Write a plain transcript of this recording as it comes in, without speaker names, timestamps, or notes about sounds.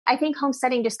I think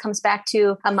homesteading just comes back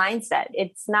to a mindset.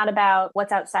 It's not about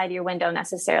what's outside your window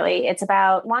necessarily. It's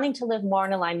about wanting to live more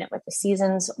in alignment with the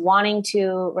seasons, wanting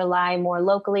to rely more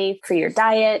locally for your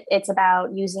diet. It's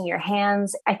about using your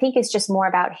hands. I think it's just more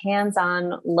about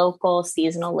hands-on local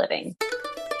seasonal living.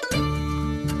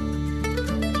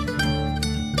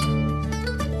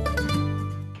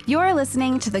 You're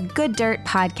listening to the Good Dirt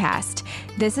Podcast.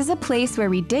 This is a place where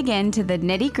we dig into the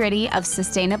nitty-gritty of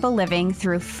sustainable living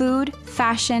through food,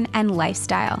 fashion, and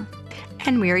lifestyle.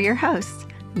 And we're your hosts,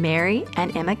 Mary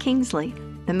and Emma Kingsley,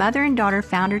 the mother and daughter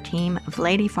founder team of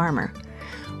Lady Farmer.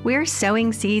 We're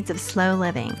sowing seeds of slow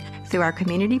living through our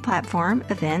community platform,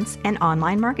 events, and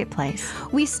online marketplace.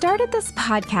 We started this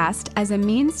podcast as a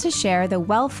means to share the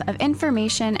wealth of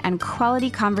information and quality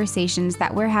conversations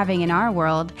that we're having in our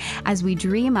world as we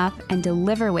dream up and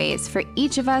deliver ways for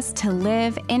each of us to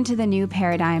live into the new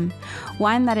paradigm,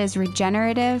 one that is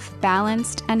regenerative,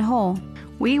 balanced, and whole.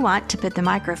 We want to put the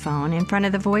microphone in front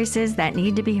of the voices that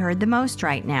need to be heard the most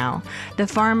right now. The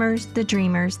farmers, the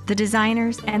dreamers, the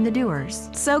designers, and the doers.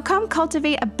 So come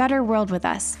cultivate a better world with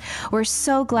us. We're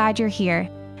so glad you're here.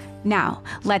 Now,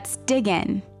 let's dig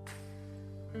in.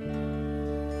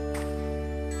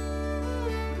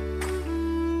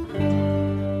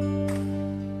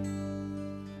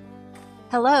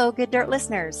 Hello, Good Dirt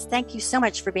listeners. Thank you so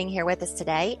much for being here with us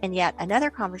today in yet another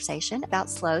conversation about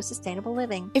slow, sustainable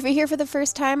living. If you're here for the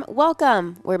first time,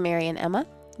 welcome. We're Mary and Emma,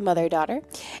 mother-daughter.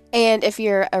 And if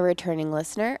you're a returning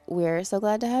listener, we're so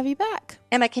glad to have you back.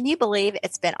 Emma, can you believe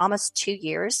it's been almost 2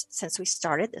 years since we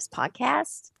started this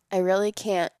podcast? I really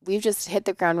can't. We've just hit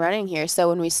the ground running here. So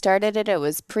when we started it, it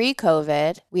was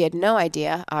pre-COVID. We had no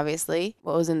idea, obviously,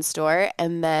 what was in store.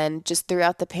 And then just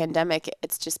throughout the pandemic,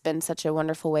 it's just been such a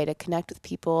wonderful way to connect with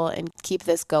people and keep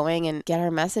this going and get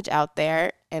our message out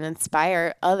there and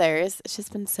inspire others. It's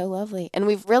just been so lovely. And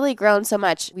we've really grown so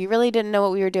much. We really didn't know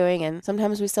what we were doing. And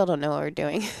sometimes we still don't know what we're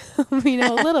doing. We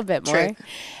know a little bit more.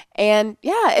 And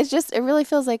yeah, it really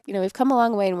feels like, we've come a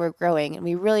long way and we're growing, and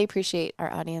we really appreciate our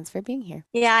audience for being here.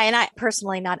 Yeah. And I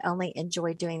personally not only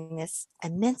enjoy doing this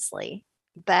immensely,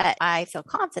 but I feel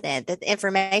confident that the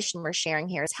information we're sharing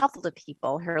here is helpful to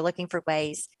people who are looking for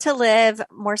ways to live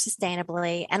more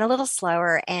sustainably and a little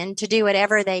slower, and to do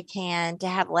whatever they can to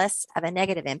have less of a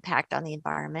negative impact on the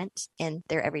environment in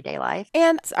their everyday life.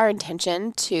 And it's our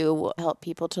intention to help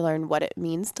people to learn what it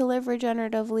means to live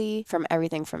regeneratively, from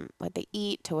everything from what they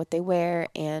eat to what they wear,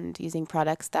 and using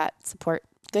products that support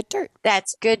good dirt.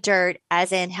 That's good dirt,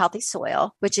 as in healthy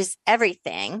soil, which is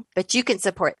everything. But you can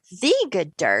support the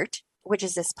good dirt, which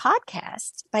is this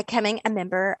podcast, by becoming a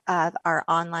member of our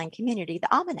online community,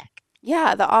 the Almanac.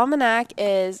 Yeah, the Almanac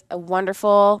is a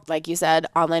wonderful, like you said,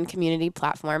 online community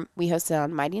platform. We host it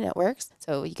on Mighty Networks.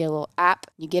 So you get a little app,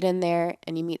 you get in there,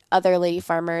 and you meet other lady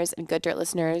farmers and Good Dirt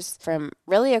listeners from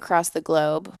really across the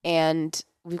globe. And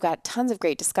we've got tons of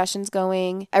great discussions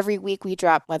going. Every week we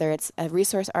drop, whether it's a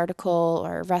resource article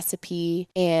or a recipe,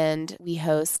 and we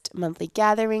host monthly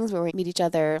gatherings where we meet each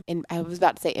other I was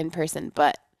about to say in person,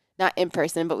 but not in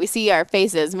person, but we see our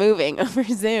faces moving over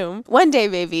Zoom. One day,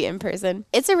 maybe in person.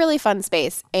 It's a really fun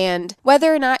space. And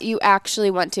whether or not you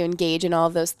actually want to engage in all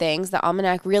of those things, the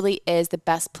Almanac really is the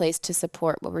best place to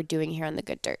support what we're doing here on the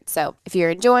Good Dirt. So if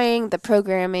you're enjoying the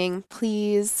programming,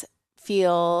 please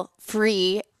feel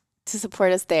free to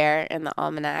support us there in the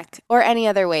Almanac, or any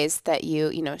other ways that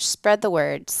you spread the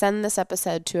word. Send this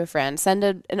episode to a friend. Send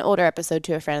an older episode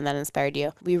to a friend that inspired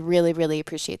you. We really, really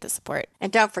appreciate the support.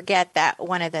 And don't forget that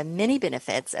one of the many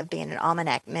benefits of being an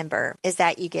Almanac member is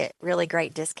that you get really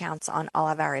great discounts on all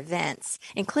of our events,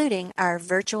 including our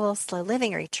virtual slow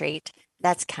living retreat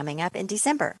that's coming up in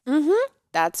December.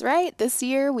 That's right. This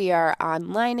year we are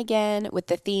online again with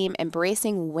the theme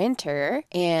Embracing Winter,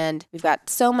 and we've got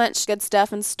so much good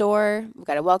stuff in store. We've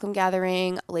got a welcome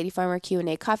gathering, a Lady Farmer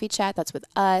Q&A coffee chat that's with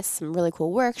us, some really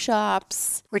cool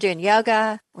workshops. We're doing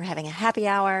yoga. We're having a happy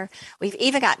hour. We've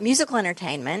even got musical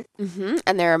entertainment.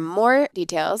 And there are more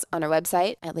details on our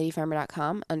website at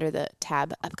ladyfarmer.com under the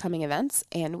tab Upcoming Events,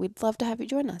 and we'd love to have you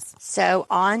join us. So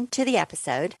on to the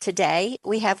episode. Today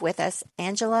we have with us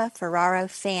Angela Ferraro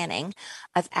Fanning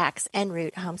of Axe and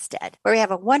Root Homestead, where we have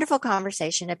a wonderful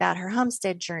conversation about her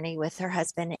homestead journey with her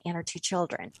husband and her 2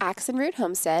 children. Axe and Root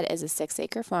Homestead is a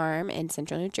 6-acre farm in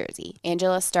central New Jersey.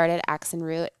 Angela started Axe and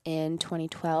Root in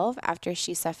 2012 after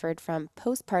she suffered from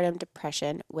postpartum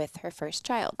depression with her first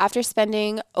child. After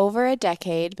spending over a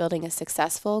decade building a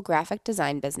successful graphic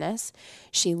design business,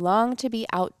 she longed to be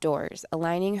outdoors,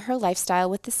 aligning her lifestyle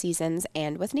with the seasons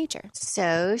and with nature.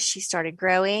 So she started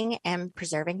growing and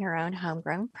preserving her own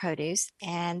homegrown produce,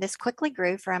 and this quickly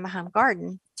grew from a home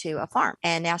garden to a farm.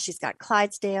 And now she's got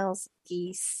Clydesdales,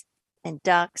 geese, and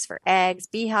ducks for eggs,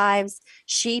 beehives,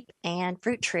 sheep, and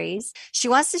fruit trees. She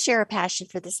wants to share her passion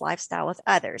for this lifestyle with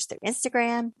others through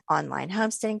Instagram, online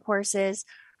homesteading courses,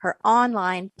 her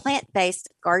online plant-based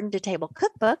garden-to-table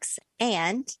cookbooks,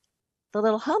 and the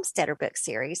Little Homesteader book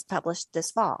series published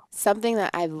this fall. Something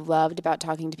that I've loved about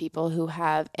talking to people who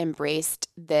have embraced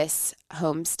this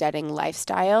homesteading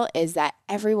lifestyle is that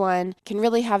everyone can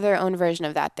really have their own version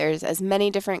of that. There's as many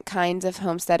different kinds of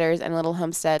homesteaders and little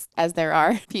homesteads as there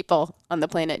are people on the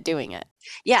planet doing it.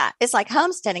 Yeah, it's like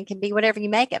homesteading can be whatever you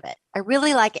make of it. I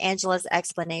really like Angela's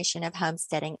explanation of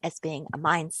homesteading as being a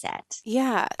mindset.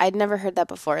 Yeah, I'd never heard that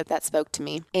before. That spoke to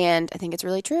me, and I think it's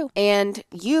really true. And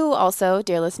you also,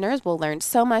 dear listeners, will learn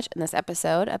so much in this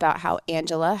episode about how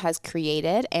Angela has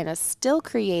created and is still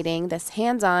creating this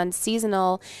hands-on,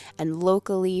 seasonal, and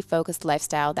locally focused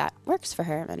lifestyle that works for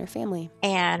her and her family.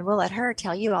 And we'll let her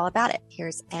tell you all about it.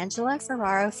 Here's Angela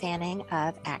Ferraro Fanning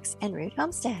of Axe and Root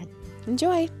Homestead.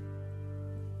 Enjoy.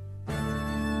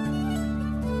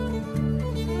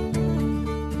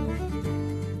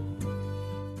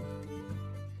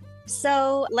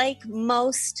 So, like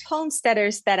most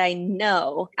homesteaders that I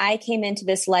know, I came into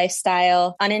this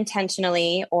lifestyle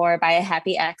unintentionally or by a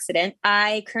happy accident.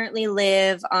 I currently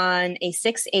live on a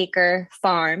 6-acre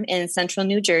farm in central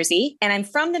New Jersey, and I'm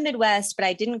from the Midwest, but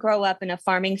I didn't grow up in a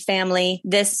farming family.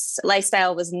 This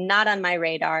lifestyle was not on my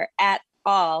radar at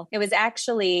all. It was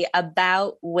actually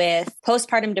about with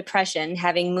postpartum depression,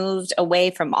 having moved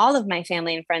away from all of my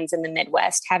family and friends in the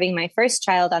Midwest, having my first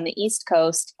child on the East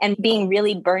Coast, and being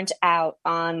really burnt out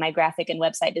on my graphic and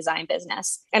website design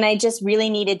business. And I just really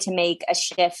needed to make a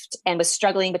shift and was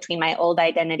struggling between my old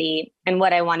identity and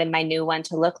what I wanted my new one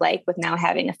to look like with now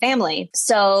having a family.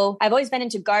 So I've always been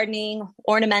into gardening,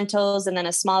 ornamentals, and then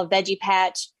a small veggie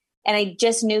patch. And I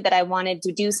just knew that I wanted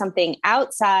to do something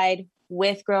outside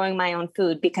with growing my own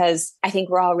food, because I think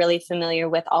we're all really familiar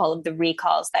with all of the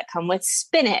recalls that come with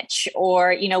spinach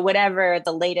or, whatever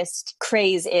the latest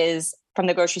craze is from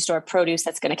the grocery store produce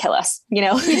that's going to kill us,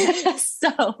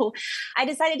 So I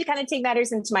decided to kind of take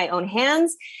matters into my own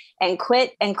hands and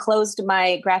quit and closed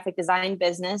my graphic design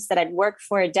business that I'd worked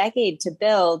for a decade to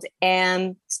build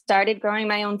and started growing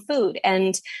my own food.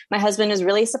 And my husband was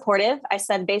really supportive. I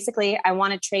said, basically, I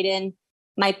want to trade in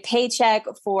my paycheck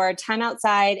for time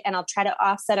outside, and I'll try to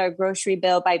offset our grocery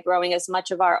bill by growing as much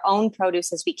of our own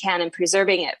produce as we can and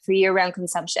preserving it for year-round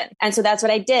consumption. And so that's what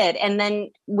I did. And then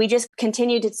we just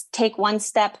continued to take one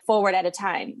step forward at a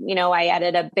time. I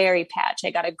added a berry patch,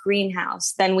 I got a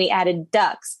greenhouse, then we added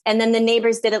ducks. And then the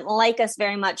neighbors didn't like us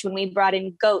very much when we brought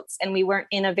in goats, and we weren't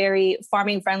in a very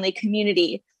farming-friendly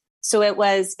community. So it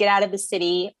was get out of the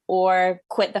city or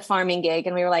quit the farming gig.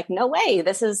 And we were like, no way,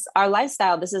 this is our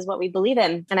lifestyle. This is what we believe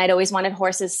in. And I'd always wanted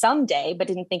horses someday, but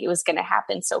didn't think it was going to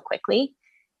happen so quickly.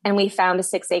 And we found a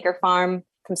 6-acre farm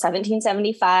from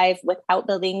 1775 with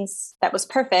outbuildings that was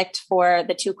perfect for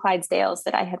the 2 Clydesdales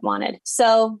that I had wanted.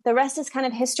 So the rest is kind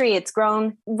of history. It's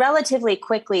grown relatively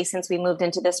quickly since we moved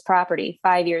into this property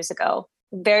 5 years ago.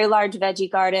 Very large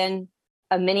veggie garden,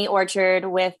 a mini orchard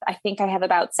with, I think I have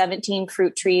about 17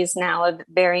 fruit trees now of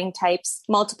varying types,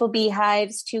 multiple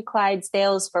beehives, 2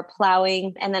 Clydesdales for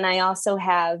plowing. And then I also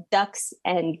have ducks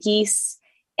and geese,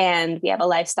 and we have a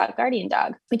livestock guardian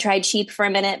dog. We tried sheep for a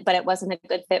minute, but it wasn't a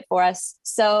good fit for us.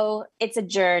 So it's a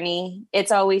journey.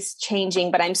 It's always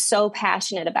changing, but I'm so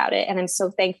passionate about it. And I'm so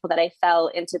thankful that I fell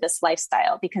into this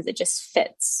lifestyle because it just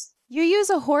fits. You use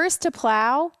a horse to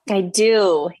plow? I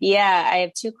do. Yeah, I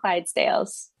have 2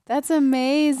 Clydesdales. That's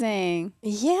amazing.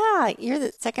 Yeah, you're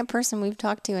the second person we've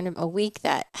talked to in a week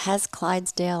that has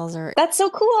Clydesdales. That's so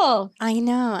cool. I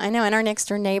know. And our next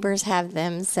door neighbors have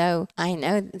them. So I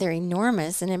know they're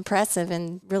enormous and impressive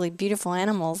and really beautiful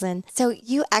animals. And so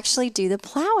you actually do the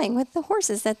plowing with the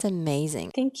horses. That's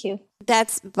amazing. Thank you.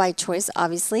 That's by choice,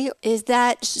 obviously. Is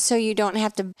that so you don't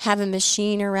have to have a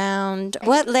machine around?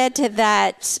 What led to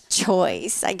that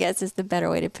choice, I guess is the better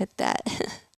way to put that.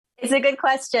 It's a good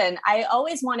question. I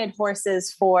always wanted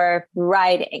horses for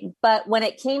riding, but when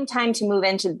it came time to move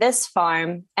into this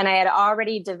farm, and I had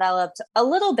already developed a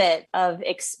little bit of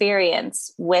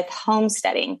experience with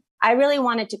homesteading, I really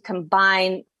wanted to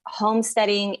combine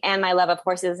homesteading and my love of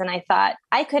horses. And I thought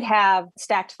I could have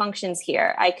stacked functions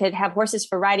here. I could have horses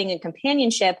for riding and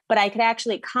companionship, but I could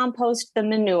actually compost the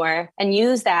manure and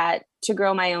use that to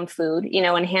grow my own food,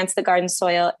 enhance the garden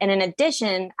soil. And in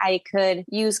addition, I could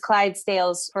use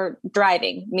Clydesdales for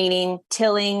driving, meaning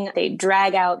tilling. They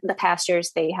drag out the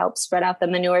pastures. They help spread out the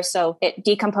manure so it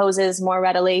decomposes more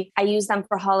readily. I use them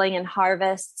for hauling and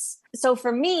harvests. So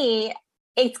for me,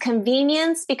 It's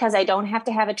convenience because I don't have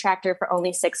to have a tractor for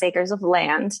only 6 acres of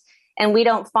land. And we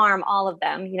don't farm all of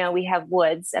them. We have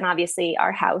woods and obviously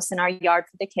our house and our yard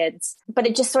for the kids. But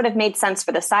it just sort of made sense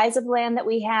for the size of land that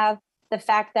we have, the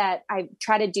fact that I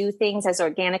try to do things as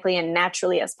organically and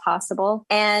naturally as possible,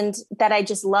 and that I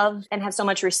just love and have so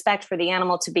much respect for the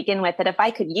animal to begin with, that if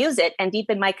I could use it and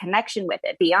deepen my connection with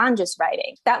it beyond just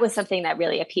riding, that was something that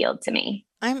really appealed to me.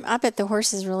 I bet the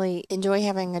horses really enjoy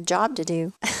having a job to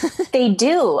do. They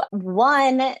do.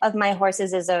 One of my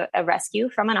horses is a rescue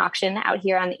from an auction out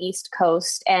here on the East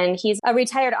Coast, and he's a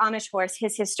retired Amish horse.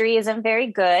 His history isn't very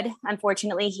good.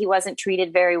 Unfortunately, he wasn't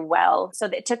treated very well. So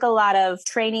it took a lot of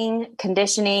training,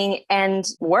 conditioning, and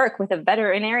work with a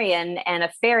veterinarian and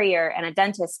a farrier and a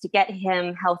dentist to get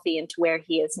him healthy into where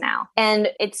he is now. And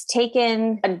it's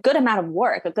taken a good amount of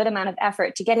work, a good amount of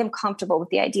effort to get him comfortable with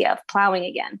the idea of plowing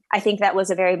again. I think that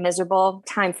was a very miserable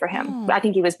time for him. I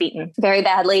think he was beaten very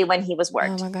badly when he was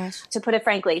worked, oh my gosh, to put it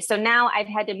frankly. So now I've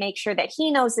had to make sure that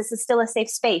he knows this is still a safe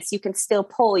space. You can still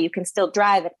pull, you can still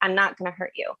drive it. I'm not going to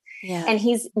hurt you. Yeah. And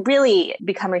he's really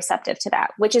become receptive to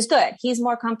that, which is good. He's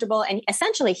more comfortable. And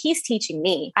essentially he's teaching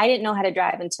me. I didn't know how to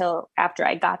drive until after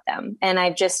I got them. And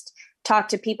I've just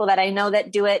talked to people that I know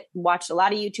that do it, watched a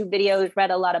lot of YouTube videos,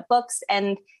 read a lot of books,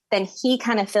 and then he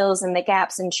kind of fills in the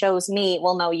gaps and shows me,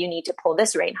 well, no, you need to pull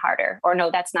this rein harder, or no,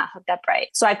 that's not hooked up right.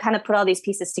 So I kind of put all these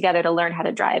pieces together to learn how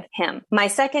to drive him. My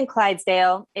second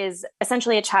Clydesdale is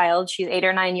essentially a child. She's 8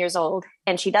 or 9 years old,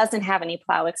 and she doesn't have any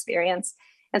plow experience.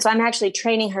 And so I'm actually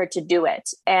training her to do it.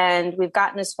 And we've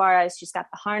gotten as far as she's got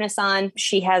the harness on.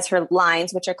 She has her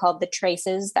lines, which are called the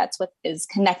traces. That's what is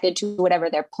connected to whatever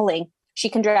they're pulling. She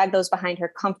can drag those behind her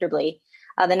comfortably.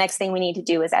 The next thing we need to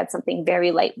do is add something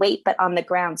very lightweight, but on the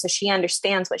ground. So she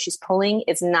understands what she's pulling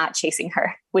is not chasing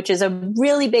her, which is a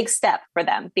really big step for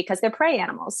them because they're prey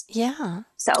animals. Yeah.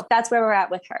 So that's where we're at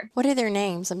with her. What are their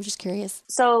names? I'm just curious.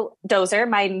 So Dozer,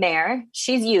 my mare,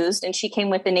 she's used, and she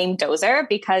came with the name Dozer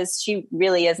because she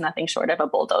really is nothing short of a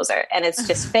bulldozer, and it's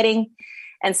just fitting.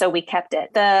 And so we kept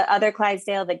it. The other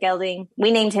Clydesdale, the gelding, we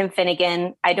named him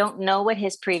Finnegan. I don't know what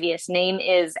his previous name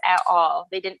is at all.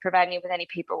 They didn't provide me with any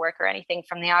paperwork or anything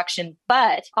from the auction,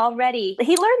 but already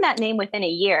he learned that name within a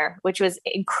year, which was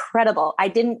incredible. I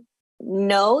didn't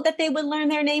know that they would learn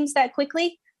their names that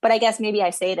quickly, but I guess maybe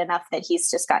I say it enough that he's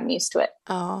just gotten used to it.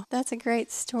 Oh, that's a great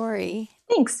story.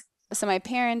 Thanks. So my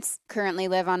parents currently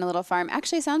live on a little farm.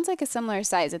 Actually, sounds like a similar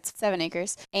size. It's 7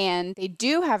 acres. And they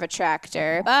do have a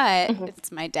tractor, but it's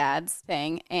my dad's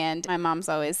thing. And my mom's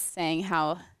always saying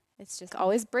how it's just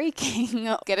always breaking,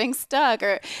 getting stuck,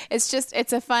 or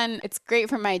it's great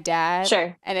for my dad.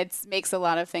 Sure. And it makes a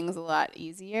lot of things a lot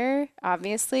easier,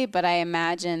 obviously. But I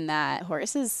imagine that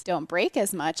horses don't break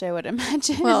as much, I would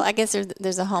imagine. Well, I guess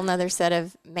there's a whole nother set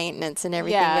of maintenance and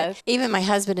everything. Yeah. But even my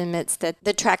husband admits that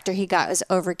the tractor he got was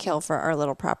overkill for our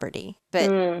little property.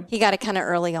 But he got it kind of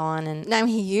early on, and now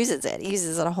he uses it. He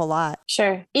uses it a whole lot.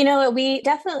 Sure.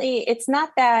 It's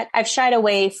not that I've shied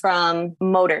away from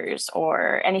motors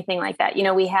or anything like that.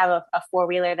 We have a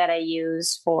four-wheeler that I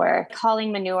use for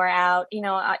hauling manure out.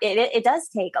 It does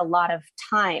take a lot of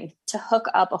time to hook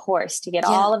up a horse, to get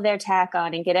all of their tack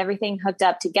on and get everything hooked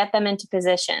up, to get them into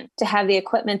position, to have the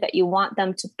equipment that you want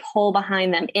them to pull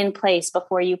behind them in place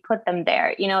before you put them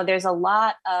there. There's a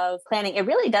lot of planning. It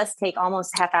really does take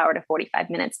almost half hour to 45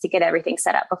 minutes to get everything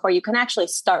set up before you can actually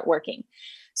start working.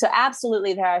 So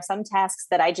absolutely, there are some tasks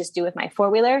that I just do with my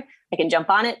four-wheeler. I can jump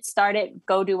on it, start it,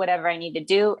 go do whatever I need to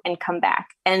do and come back.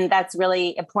 And that's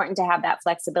really important to have that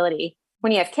flexibility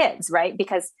when you have kids, right?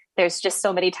 Because there's just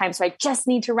so many times where I just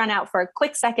need to run out for a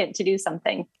quick second to do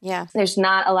something. Yeah. There's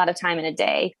not a lot of time in a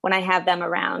day when I have them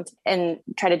around and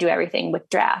try to do everything with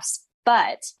drafts.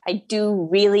 But I do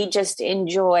really just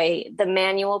enjoy the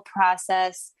manual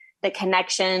process, the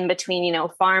connection between,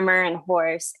 farmer and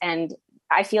horse. And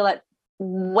I feel that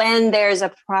when there's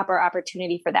a proper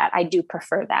opportunity for that, I do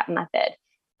prefer that method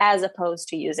as opposed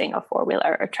to using a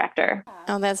four-wheeler or tractor.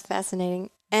 Oh, that's fascinating.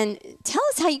 And tell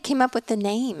us how you came up with the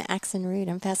name Axe and Root.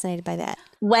 I'm fascinated by that.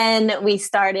 When we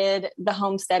started the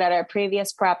homestead at our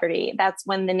previous property, that's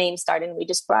when the name started. We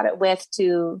just brought it with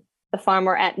to the farm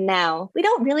we're at now. We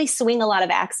don't really swing a lot of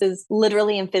axes,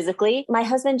 literally and physically. My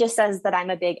husband just says that I'm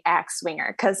a big axe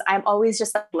swinger because I'm always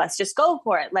just like, let's just go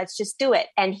for it. Let's just do it.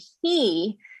 And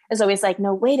he is always like,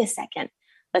 no, wait a second.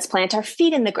 Let's plant our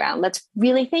feet in the ground. Let's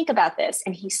really think about this.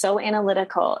 And he's so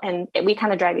analytical, and we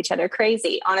kind of drive each other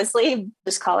crazy. Honestly,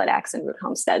 just call it Axe and Root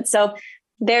Homestead. So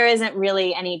there isn't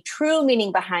really any true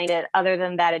meaning behind it other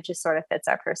than that it just sort of fits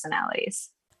our personalities.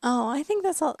 Oh, I think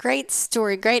that's a great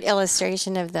story, great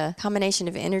illustration of the combination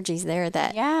of energies there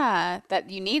that that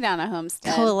you need on a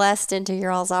homestead. coalesced into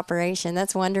your all's operation.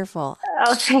 That's wonderful.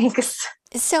 Oh, thanks.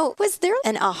 So was there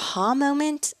an aha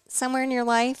moment somewhere in your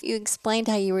life? You explained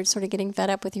how you were sort of getting fed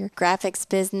up with your graphics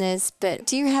business, but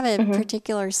do you have a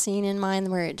particular scene in mind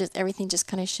where everything just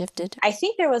kind of shifted? I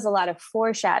think there was a lot of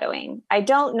foreshadowing. I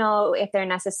don't know if there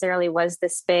necessarily was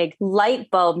this big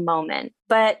light bulb moment,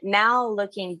 but now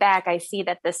looking back, I see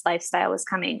that this lifestyle was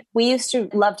coming. We used to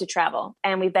love to travel,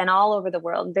 and we've been all over the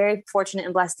world. Very fortunate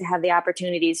and blessed to have the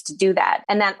opportunities to do that.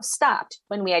 And that stopped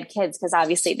when we had kids, because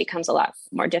obviously it becomes a lot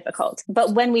more difficult.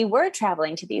 But when we were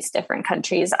traveling to these different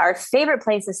countries, our favorite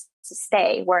places to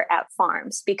stay were at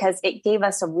farms, because it gave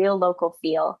us a real local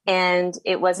feel. And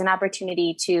it was an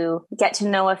opportunity to get to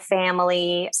know a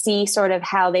family, see sort of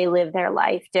how they live their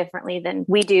life differently than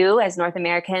we do as North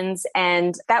Americans.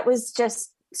 And that was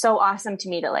just so awesome to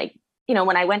me to, like, you know,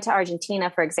 when I went to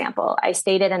Argentina, for example, I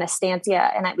stayed at an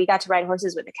estancia, and we got to ride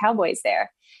horses with the cowboys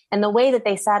there. And the way that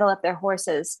they saddle up their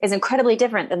horses is incredibly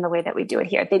different than the way that we do it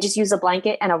here. They just use a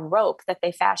blanket and a rope that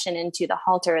they fashion into the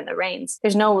halter and the reins.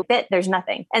 There's no bit, there's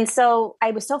nothing. And so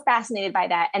I was so fascinated by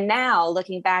that. And now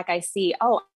looking back, I see,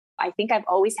 I think I've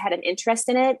always had an interest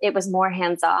in it. It was more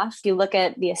hands off. If you look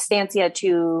at the estancia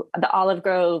to the olive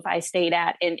grove I stayed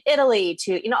at in Italy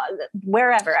to, you know,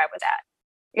 wherever I was at.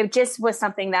 It just was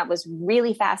something that was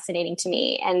really fascinating to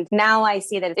me. And now I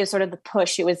see that it was sort of the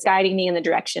push. It was guiding me in the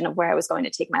direction of where I was going to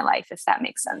take my life, if that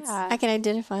makes sense. Yeah, I can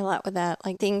identify a lot with that.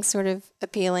 Like things sort of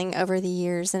appealing over the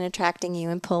years and attracting you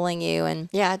and pulling you. And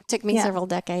yeah, it took me several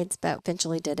decades, but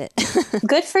eventually did it.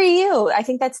 Good for you. I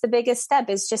think that's the biggest step,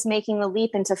 is just making the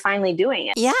leap into finally doing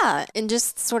it. Yeah. And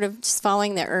just sort of just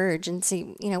following the urge and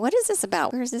see, you know, what is this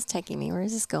about? Where is this taking me? Where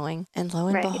is this going? And lo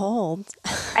and behold.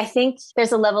 I think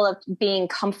there's a level of being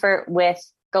comfort with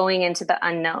going into the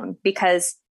unknown,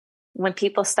 because when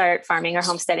people start farming or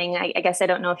homesteading, I guess I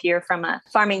don't know if you're from a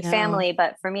farming family,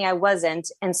 but for me, I wasn't.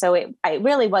 And so it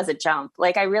really was a jump.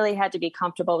 Like I really had to be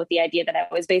comfortable with the idea that I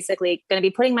was basically going to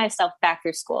be putting myself back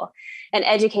through school and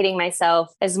educating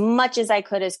myself as much as I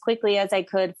could, as quickly as I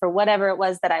could, for whatever it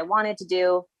was that I wanted to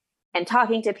do. And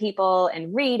talking to people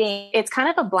and reading, it's kind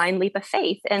of a blind leap of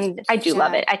faith. And I do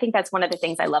love it. I think that's one of the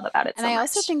things I love about it. And I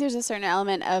also think there's a certain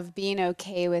element of being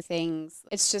okay with things.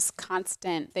 It's just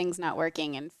constant things not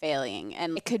working and failing.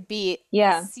 And it could be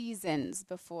seasons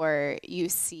before you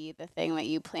see the thing that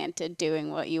you planted doing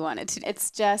what you wanted to.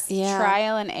 It's just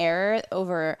trial and error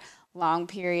over long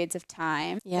periods of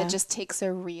time. It just takes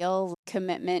a real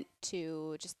commitment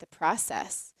to just the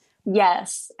process.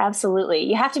 Yes, absolutely.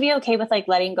 You have to be okay with like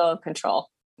letting go of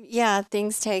control. Yeah,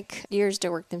 things take years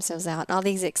to work themselves out. All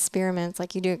these experiments,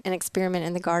 like you do an experiment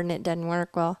in the garden, it doesn't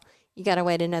work. Well, you got to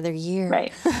wait another year.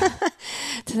 Right.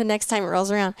 To the next time it rolls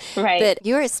around. Right. But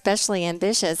you're especially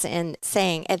ambitious in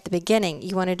saying at the beginning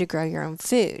you wanted to grow your own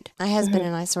food. My husband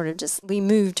and I sort of we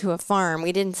moved to a farm.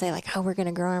 We didn't say like, oh, we're going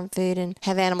to grow our own food and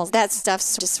have animals. That stuff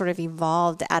just sort of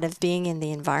evolved out of being in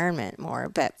the environment more.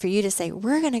 But for you to say,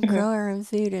 we're going to grow our own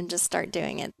food and just start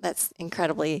doing it, that's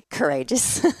incredibly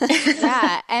courageous.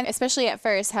 Yeah. And especially at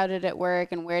first, how did it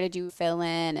work and where did you fill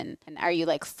in? And are you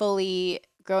like fully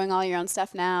growing all your own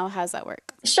stuff now? How's that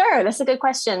work? Sure. That's a good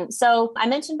question. So I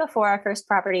mentioned before our first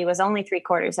property was only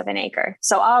 3/4 of an acre.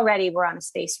 So already we're on a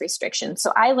space restriction.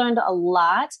 So I learned a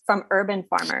lot from urban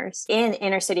farmers in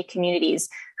inner city communities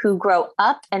who grow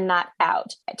up and not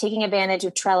out, taking advantage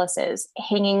of trellises,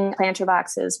 hanging planter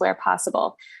boxes where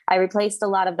possible. I replaced a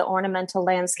lot of the ornamental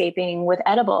landscaping with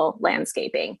edible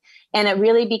landscaping. And it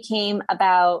really became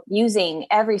about using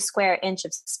every square inch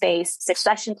of space,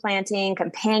 succession planting,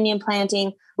 companion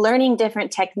planting, learning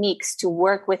different techniques to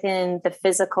work within the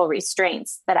physical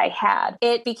restraints that I had.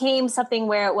 It became something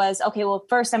where it was, okay, well,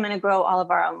 first I'm going to grow all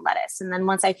of our own lettuce. And then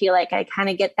once I feel like I kind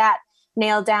of get that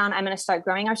nailed down, I'm going to start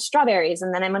growing our strawberries,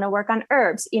 and then I'm going to work on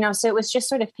herbs, so it was just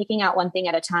sort of picking out one thing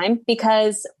at a time,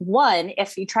 because one,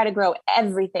 if you try to grow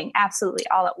everything absolutely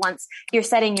all at once, you're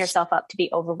setting yourself up to be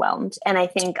overwhelmed. And I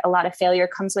think a lot of failure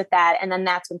comes with that. And then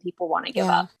that's when people want to give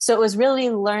up. So it was really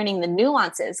learning the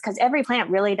nuances, because every plant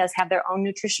really does have their own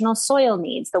nutritional soil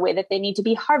needs. The way that they need to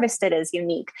be harvested is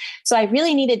unique. So I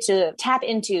really needed to tap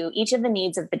into each of the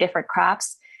needs of the different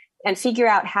crops and figure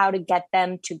out how to get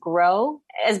them to grow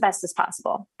as best as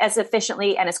possible, as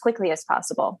efficiently and as quickly as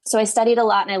possible. So I studied a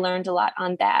lot and I learned a lot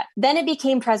on that. Then it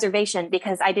became preservation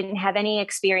because I didn't have any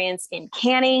experience in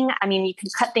canning. I mean, you can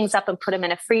cut things up and put them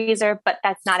in a freezer, but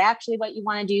that's not actually what you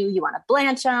want to do. You want to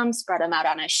blanch them, spread them out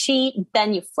on a sheet,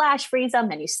 then you flash freeze them,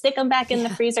 then you stick them back in the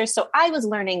freezer. So I was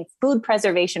learning food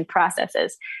preservation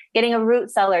processes, getting a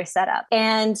root cellar set up.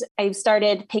 And I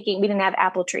started picking, we didn't have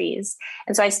apple trees.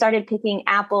 And so I started picking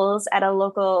apples at a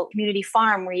local community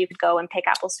farm where you could go and pick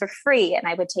apples for free. And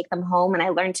I would take them home and I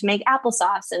learned to make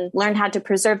applesauce and learned how to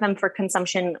preserve them for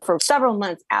consumption for several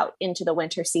months out into the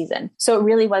winter season. So it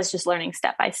really was just learning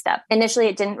step by step. Initially,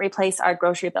 it didn't replace our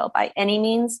grocery bill by any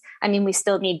means. I mean, we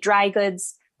still need dry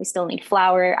goods. We still need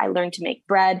flour. I learned to make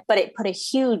bread, but it put a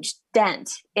huge dent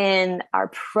in our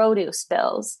produce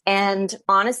bills. And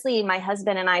honestly, my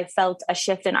husband and I felt a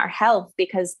shift in our health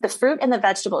because the fruit and the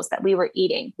vegetables that we were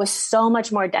eating was so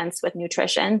much more dense with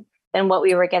nutrition than what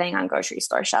we were getting on grocery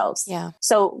store shelves. Yeah.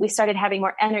 So we started having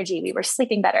more energy. We were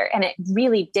sleeping better. And it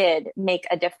really did make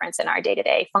a difference in our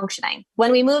day-to-day functioning.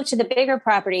 When we moved to the bigger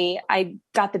property, I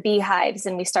got the beehives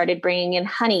and we started bringing in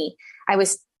honey. I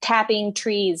was tapping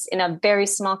trees in a very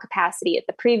small capacity at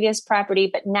the previous property,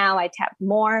 but now I tap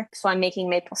more. So I'm making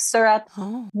maple syrup.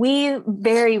 Oh. We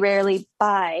very rarely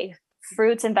buy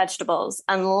fruits and vegetables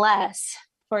unless,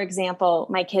 for example,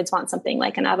 my kids want something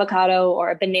like an avocado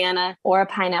or a banana or a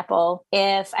pineapple.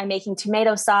 If I'm making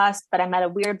tomato sauce, but I'm at a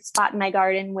weird spot in my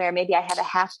garden where maybe I have a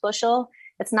half bushel,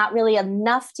 it's not really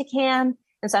enough to can.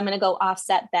 And so I'm going to go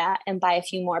offset that and buy a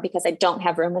few more because I don't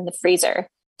have room in the freezer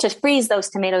to freeze those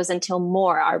tomatoes until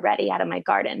more are ready out of my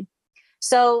garden.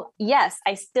 So yes,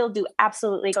 I still do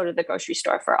absolutely go to the grocery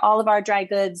store for all of our dry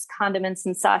goods, condiments,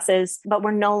 and sauces, but we're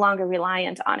no longer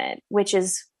reliant on it, which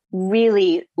is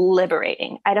really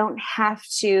liberating. I don't have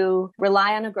to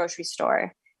rely on a grocery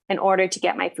store in order to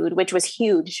get my food, which was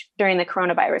huge during the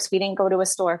coronavirus. We didn't go to a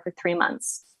store for 3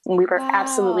 months. And we were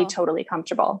absolutely, totally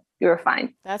comfortable. We were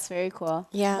fine. That's very cool.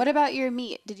 Yeah. What about your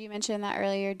meat? Did you mention that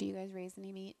earlier? Do you guys raise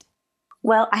any meat?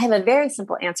 Well, I have a very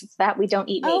simple answer to that. We don't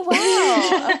eat meat. Oh,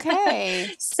 wow. Okay.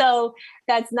 So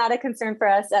that's not a concern for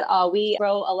us at all. We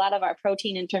grow a lot of our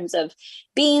protein in terms of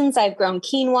beans. I've grown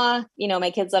quinoa. You know,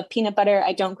 my kids love peanut butter.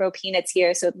 I don't grow peanuts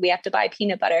here, so we have to buy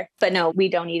peanut butter. But no, we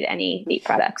don't eat any meat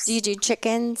products. Do you do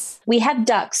chickens? We have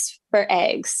ducks for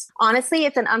eggs. Honestly,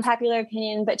 it's an unpopular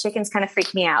opinion, but chickens kind of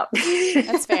freak me out.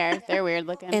 That's fair. They're weird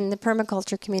looking. In the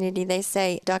permaculture community, they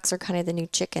say ducks are kind of the new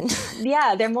chicken.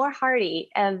 Yeah, they're more hardy.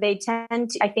 And they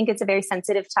tend to, I think it's a very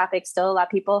sensitive topic still. A lot of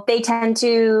people, they tend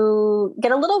to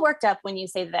get a little worked up when you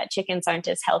say that chickens aren't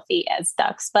as healthy as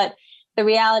ducks. But the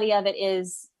reality of it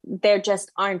is there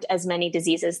just aren't as many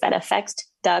diseases that affect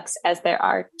ducks as there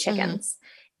are chickens.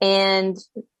 And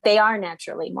they are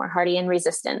naturally more hardy and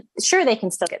resistant. Sure, they can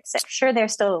still get sick. Sure, there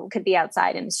still could be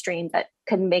outside in a stream that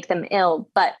could make them ill.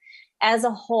 But as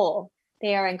a whole,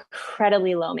 they are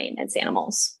incredibly low maintenance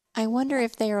animals. I wonder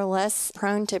if they are less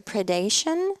prone to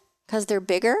predation because they're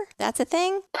bigger. That's a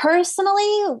thing.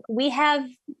 Personally, we have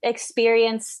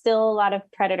experienced still a lot of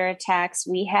predator attacks.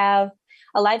 We have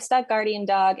a livestock guardian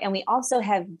dog, and we also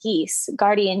have geese,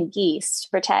 guardian geese, to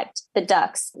protect the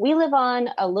ducks. We live on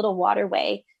a little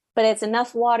waterway, but it's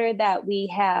enough water that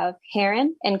we have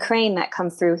heron and crane that come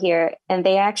through here, and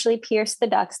they actually pierce the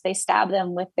ducks. They stab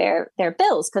them with their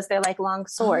bills because they're like long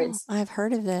swords. Oh, I've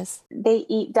heard of this. They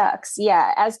eat ducks,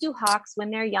 yeah, as do hawks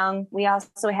when they're young. We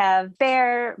also have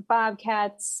bear,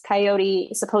 bobcats,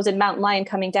 coyote, supposed mountain lion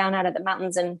coming down out of the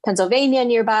mountains in Pennsylvania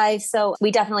nearby. So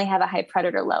we definitely have a high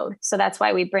predator load. So that's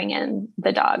why we bring in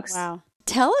the dogs. Wow.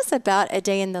 Tell us about a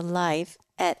day in the life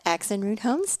at Axe and Root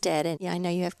Homestead. And I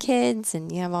know you have kids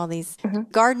and you have all these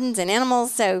gardens and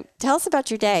animals. So tell us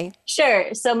about your day.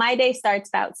 Sure. So my day starts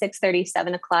about 6:30,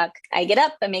 7 o'clock. I get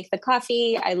up, I make the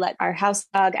coffee. I let our house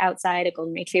dog outside, a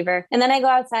golden retriever. And then I go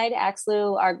outside.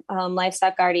 Axlu, our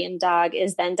livestock guardian dog,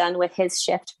 is then done with his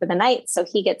shift for the night. So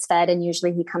he gets fed and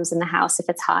usually he comes in the house if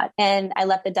it's hot. And I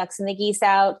let the ducks and the geese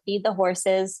out, feed the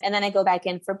horses. And then I go back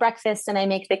in for breakfast and I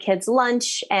make the kids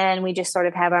lunch and we just sort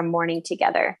of have our morning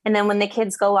together. And then when the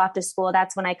kids go off to school,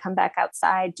 that's when I come back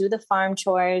outside, do the farm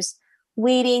chores,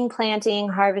 weeding, planting,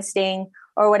 harvesting,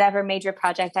 or whatever major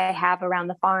project I have around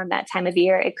the farm that time of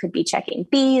year. It could be checking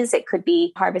bees, it could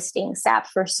be harvesting sap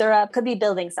for syrup, could be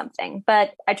building something.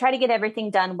 But I try to get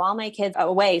everything done while my kids are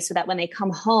away so that when they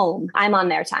come home, I'm on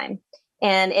their time.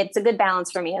 And it's a good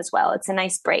balance for me as well. It's a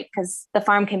nice break because the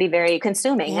farm can be very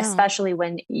consuming, especially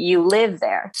when you live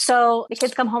there. So the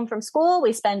kids come home from school,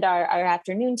 we spend our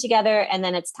afternoon together, and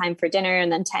then it's time for dinner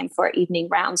and then time for evening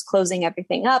rounds, closing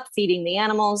everything up, feeding the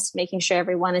animals, making sure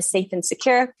everyone is safe and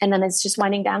secure. And then it's just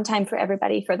winding down time for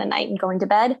everybody for the night and going to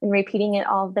bed and repeating it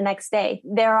all the next day.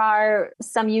 There are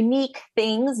some unique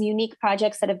things, unique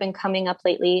projects that have been coming up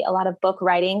lately. A lot of book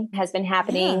writing has been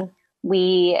happening. Yeah.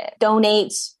 We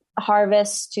donate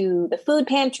harvest to the food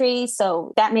pantry.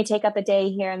 So that may take up a day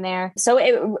here and there. So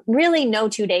it really no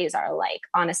 2 days are alike.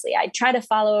 Honestly, I try to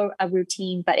follow a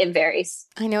routine, but it varies.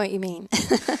 I know what you mean.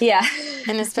 Yeah.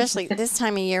 And especially this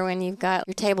time of year when you've got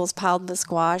your tables piled with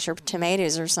squash or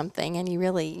tomatoes or something, and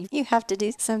you have to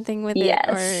do something with it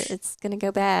or it's going to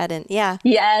go bad. And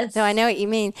Yes. So I know what you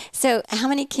mean. So how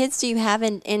many kids do you have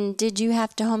and did you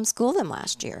have to homeschool them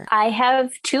last year? I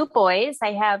have 2 boys.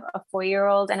 I have a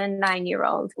 4-year-old and a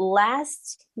 9-year-old.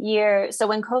 Last year, so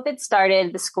when COVID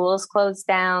started, the schools closed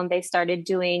down. They started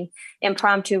doing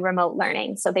impromptu remote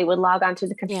learning. So they would log onto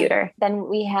the computer. Yeah. Then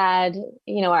we had,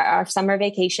 our summer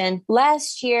vacation.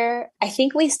 Last year, I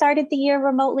think we started the year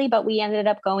remotely, but we ended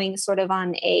up going sort of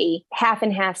on a half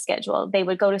and half schedule. They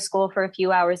would go to school for a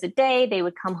few hours a day. They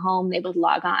would come home, they would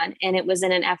log on. And it was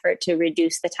in an effort to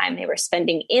reduce the time they were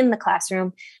spending in the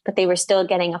classroom, but they were still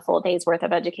getting a full day's worth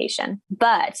of education.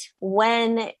 But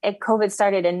when COVID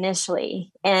started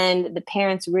initially, and the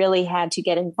parents really had to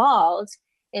get involved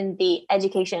in the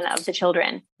education of the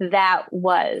children, that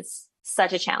was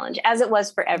such a challenge, as it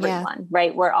was for everyone,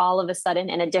 right? We're all of a sudden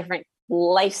in a different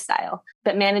lifestyle.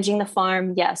 But managing the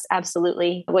farm, yes,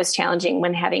 absolutely, was challenging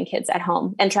when having kids at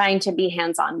home and trying to be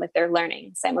hands-on with their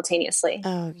learning simultaneously.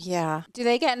 Oh, yeah. Do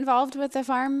they get involved with the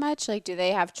farm much? Like, do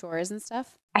they have chores and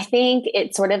stuff? I think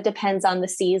it sort of depends on the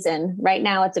season. Right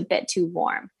now, it's a bit too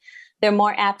warm. They're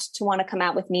more apt to want to come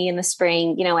out with me in the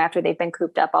spring, after they've been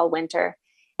cooped up all winter.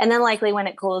 And then likely when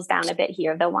it cools down a bit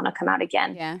here, they'll want to come out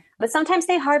again. Yeah. But sometimes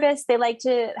they harvest. They like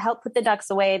to help put the ducks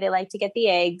away. They like to get the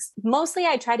eggs. Mostly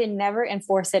I try to never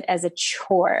enforce it as a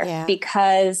chore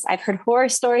because I've heard horror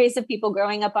stories of people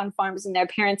growing up on farms and their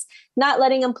parents not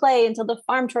letting them play until the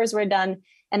farm chores were done.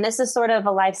 And this is sort of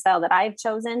a lifestyle that I've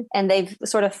chosen and they've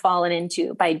sort of fallen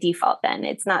into by default then.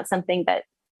 It's not something that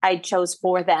I chose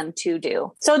for them to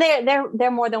do. So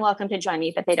they're more than welcome to join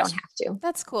me, but they don't have to.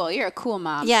 That's cool. You're a cool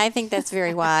mom. Yeah, I think that's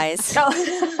very wise.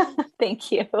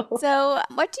 Thank you. So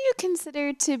what do you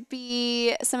consider to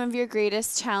be some of your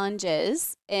greatest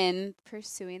challenges in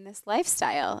pursuing this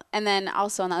lifestyle? And then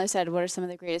also on the other side, what are some of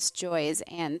the greatest joys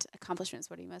and accomplishments?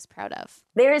 What are you most proud of?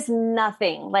 There's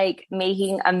nothing like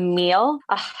making a meal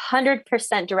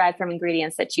 100% derived from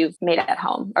ingredients that you've made at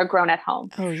home or grown at home.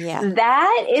 Oh, yeah.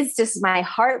 That is just my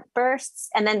heart bursts.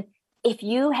 And then if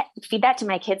you feed that to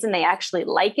my kids and they actually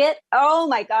like it, oh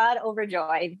my God,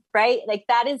 overjoyed, right? Like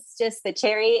that is just the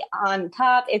cherry on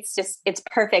top. It's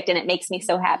perfect. And it makes me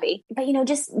so happy. But,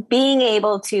 just being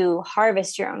able to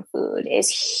harvest your own food is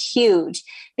huge.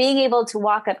 Being able to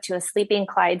walk up to a sleeping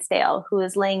Clydesdale who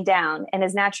is laying down and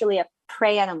is naturally a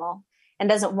prey animal and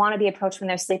doesn't want to be approached when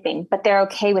they're sleeping, but they're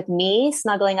okay with me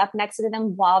snuggling up next to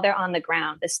them while they're on the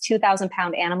ground. This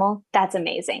 2,000-pound animal, that's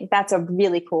amazing. That's a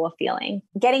really cool feeling.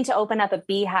 Getting to open up a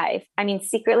beehive. I mean,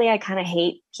 secretly, I kind of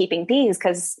hate keeping bees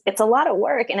because it's a lot of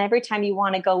work. And every time you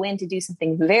want to go in to do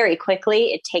something very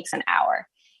quickly, it takes an hour.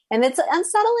 And it's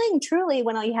unsettling, truly,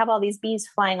 when you have all these bees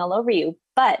flying all over you.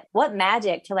 But what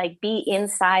magic to be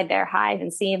inside their hive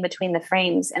and see in between the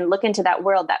frames and look into that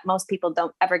world that most people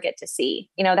don't ever get to see.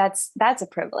 That's a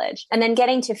privilege. And then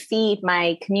getting to feed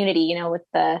my community, with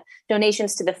the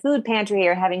donations to the food pantry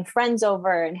or having friends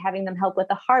over and having them help with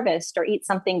the harvest or eat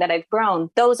something that I've grown.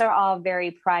 Those are all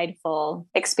very prideful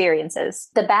experiences.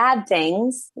 The bad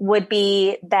things would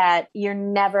be that you're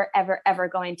never, ever, ever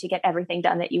going to get everything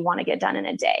done that you want to get done in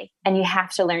a day. And you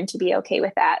have to learn to be okay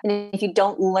with that. And if you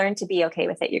don't learn to be okay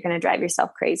with it, you're going to drive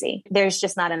yourself crazy. There's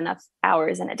just not enough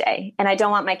hours in a day. And I don't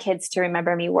want my kids to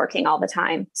remember me working all the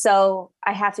time. So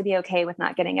I have to be okay with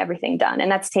not getting everything done.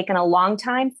 And that's taken a long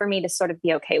time for me to sort of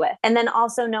be okay with. And then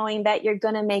also knowing that you're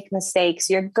going to make mistakes,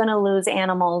 you're going to lose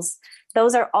animals.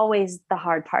 Those are always the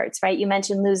hard parts, right? You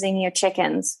mentioned losing your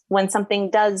chickens. When something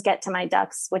does get to my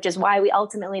ducks, which is why we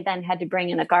ultimately then had to bring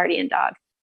in a guardian dog.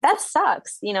 That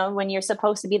sucks, when you're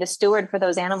supposed to be the steward for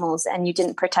those animals and you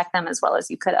didn't protect them as well as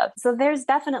you could have. So there's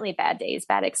definitely bad days,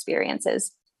 bad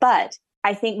experiences. But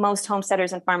I think most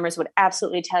homesteaders and farmers would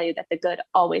absolutely tell you that the good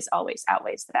always, always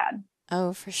outweighs the bad.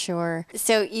 Oh, for sure.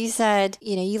 So you said,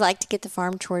 you like to get the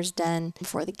farm chores done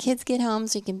before the kids get home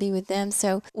so you can be with them.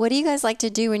 So what do you guys like to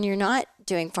do when you're not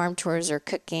doing farm chores or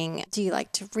cooking? Do you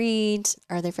like to read?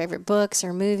 Are there favorite books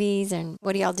or movies? And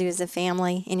what do y'all do as a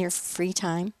family in your free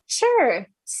time? Sure.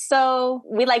 So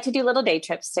we like to do little day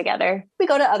trips together. We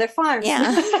go to other farms.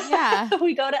 Yeah.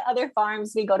 We go to other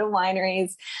farms. We go to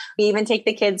wineries. We even take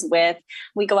the kids with.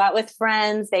 We go out with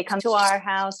friends. They come to our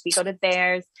house. We go to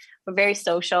theirs. We're very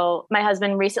social. My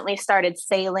husband recently started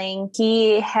sailing.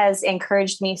 He has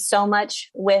encouraged me so much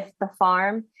with the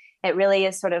farm. It really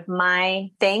is sort of my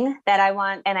thing that I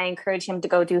want. And I encourage him to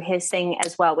go do his thing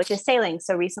as well, which is sailing.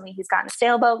 So recently he's gotten a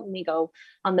sailboat and we go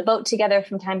on the boat together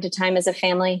from time to time as a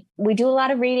family. We do a lot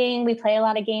of reading. We play a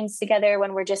lot of games together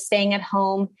when we're just staying at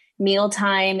home.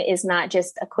 Mealtime is not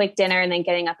just a quick dinner and then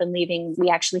getting up and leaving.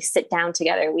 We actually sit down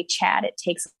together. We chat. It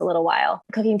takes a little while.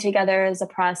 Cooking together is a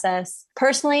process.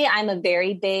 Personally, I'm a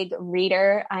very big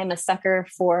reader. I'm a sucker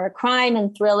for crime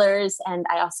and thrillers, and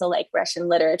I also like Russian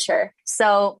literature.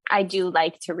 So I do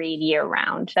like to read year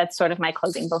round. That's sort of my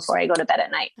closing before I go to bed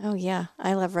at night. Oh, yeah.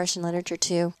 I love Russian literature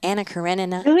too. Anna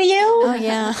Karenina. Do you? Oh,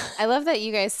 yeah. I love that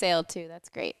you guys sail too. That's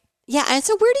great. Yeah. And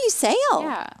so where do you sail?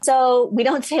 Yeah. So we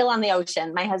don't sail on the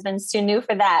ocean. My husband's too new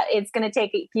for that. It's going to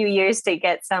take a few years to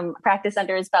get some practice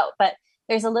under his belt, but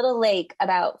there's a little lake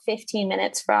about 15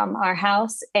 minutes from our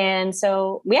house. And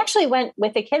so we actually went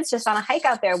with the kids just on a hike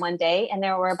out there one day, and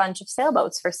there were a bunch of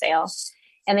sailboats for sale.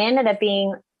 And they ended up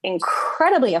being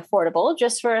incredibly affordable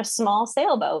just for a small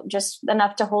sailboat, just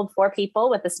enough to hold 4 people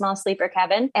with a small sleeper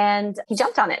cabin. And he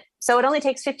jumped on it. So it only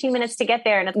takes 15 minutes to get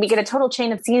there. And we get a total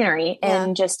change of scenery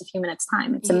in just a few minutes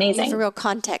time. It's amazing. It's a real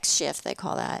context shift, they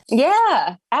call that.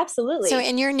 Yeah, absolutely. So,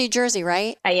 and you're in New Jersey,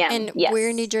 right? I am. And yes. we're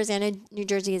in New Jersey. I know New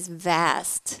Jersey is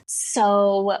vast.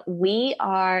 So we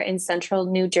are in central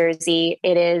New Jersey.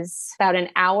 It is about an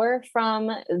hour from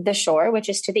the shore, which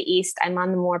is to the east. I'm on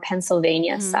the more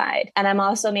Pennsylvania side. And I'm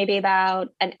also maybe about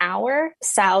an hour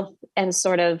south and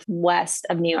sort of west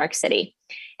of New York City.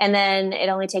 And then it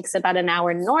only takes about an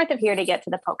hours north of here to get to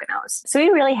the Poconos. So we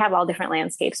really have all different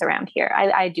landscapes around here.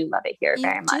 I do love it here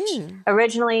very much.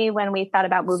 Originally, when we thought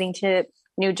about moving to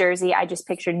New Jersey, I just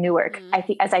pictured Newark. I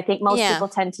think most people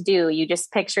tend to do. You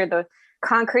just picture the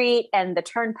concrete and the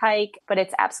turnpike, but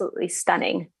it's absolutely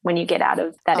stunning when you get out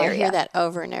of that area. I hear that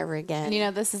over and over again.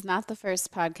 And this is not the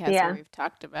first podcast where we've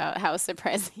talked about how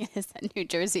surprising it is that New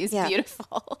Jersey is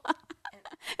beautiful.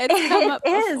 It's come up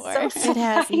before. So it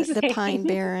has the Pine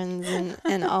Barrens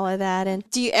and all of that. And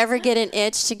do you ever get an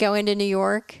itch to go into New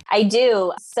York? I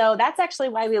do. So that's actually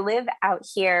why we live out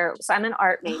here. So I'm an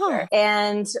art major.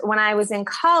 And when I was in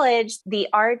college, the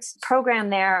art program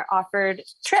there offered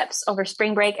trips over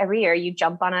spring break every year. You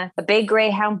jump on a big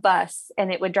Greyhound bus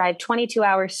and it would drive 22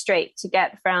 hours straight to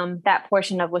get from that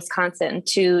portion of Wisconsin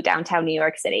to downtown New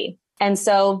York City. And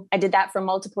so I did that for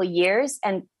multiple years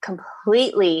and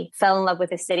completely fell in love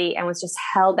with the city and was just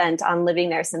hell bent on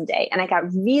living there someday. And I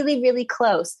got really, really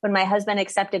close when my husband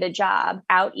accepted a job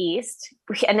out east.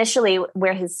 Initially,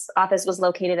 where his office was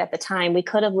located at the time, we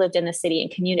could have lived in the city and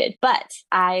commuted. But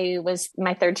I was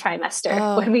my 3rd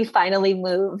trimester when we finally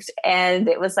moved. And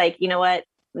it was like, you know what?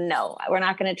 No, we're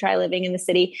not going to try living in the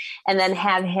city and then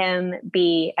have him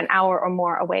be an hour or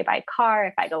more away by car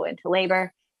if I go into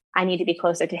labor. I need to be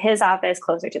closer to his office,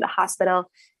 closer to the hospital.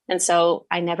 And so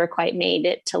I never quite made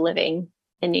it to living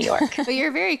in New York. But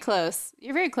you're very close.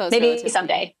 You're very close. Maybe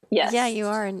someday. Yes. Yeah, you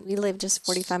are. And we live just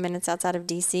 45 minutes outside of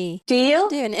DC. Do you? I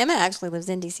do. And Emma actually lives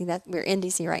in DC. We're in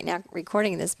DC right now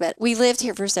recording this, but we lived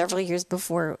here for several years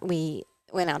before we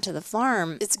went out to the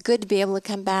farm. It's good to be able to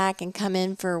come back and come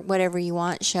in for whatever you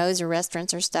want, shows or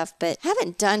restaurants or stuff, but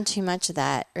haven't done too much of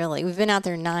that, really. We've been out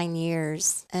there 9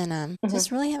 years and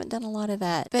just really haven't done a lot of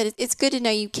that. But it's good to know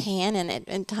you can, and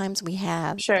at times we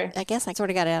have. Sure. I guess I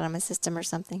sort of got it out of my system or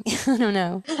something. I don't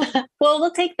know. Well,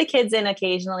 we'll take the kids in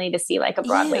occasionally to see like a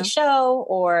Broadway show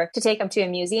or to take them to a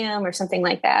museum or something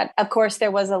like that. Of course,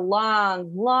 there was a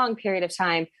long, long period of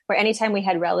time where anytime we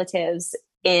had relatives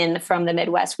in from the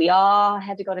Midwest, we all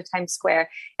had to go to Times Square.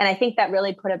 And I think that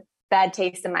really put a bad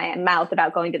taste in my mouth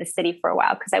about going to the city for a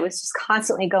while, because I was just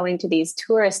constantly going to these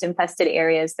tourist infested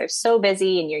areas. They're so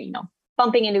busy and you're,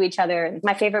 bumping into each other. And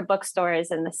my favorite bookstore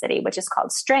is in the city, which is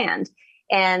called Strand.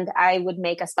 And I would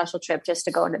make a special trip just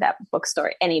to go into that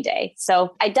bookstore any day.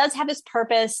 So it does have its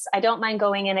purpose. I don't mind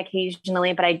going in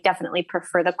occasionally, but I definitely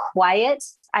prefer the quiet.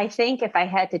 I think if I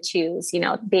had to choose,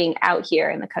 being out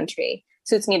here in the country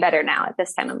suits me better now at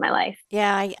this time of my life.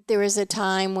 Yeah, there was a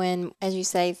time when, as you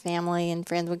say, family and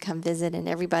friends would come visit and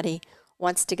everybody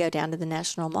wants to go down to the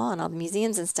National Mall and all the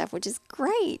museums and stuff, which is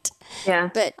great. Yeah.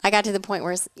 But I got to the point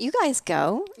where you guys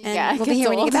go and we'll be gets here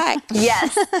when you old. get back.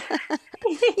 Yes.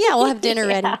 Yeah, we'll have dinner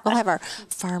ready. We'll have our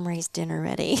farm-raised dinner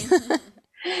ready.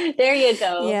 There you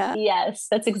go. Yeah. Yes,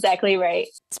 that's exactly right.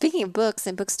 Speaking of books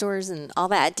and bookstores and all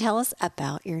that, tell us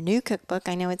about your new cookbook.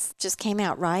 I know it's just came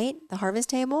out, right? The Harvest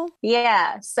Table?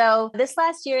 Yeah. So this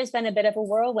last year has been a bit of a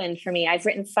whirlwind for me. I've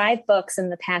written 5 books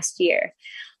in the past year.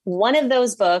 One of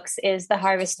those books is The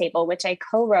Harvest Table, which I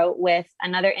co-wrote with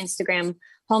another Instagram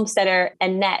homesteader,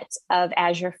 Annette of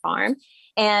Azure Farm.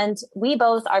 And we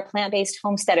both are plant-based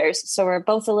homesteaders. So we're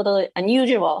both a little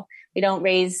unusual. We don't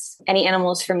raise any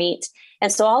animals for meat.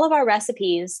 And so all of our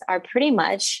recipes are pretty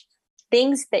much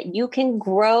things that you can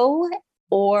grow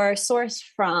or source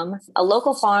from a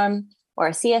local farm or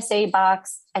a CSA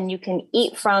box, and you can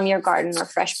eat from your garden or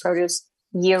fresh produce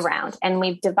year round. And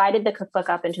we've divided the cookbook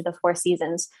up into the 4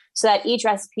 seasons so that each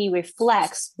recipe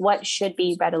reflects what should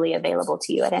be readily available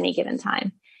to you at any given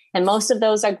time. And most of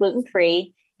those are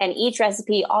gluten-free. And each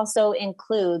recipe also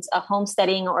includes a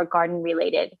homesteading or garden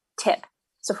related tip.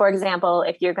 So for example,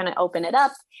 if you're going to open it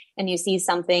up and you see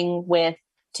something with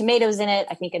tomatoes in it,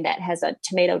 I think Annette has a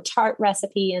tomato tart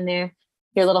recipe in there.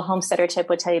 Your little homesteader tip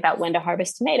would tell you about when to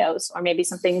harvest tomatoes or maybe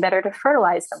something better to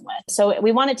fertilize them with. So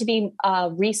we want it to be a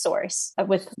resource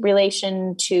with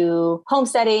relation to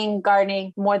homesteading,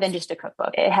 gardening, more than just a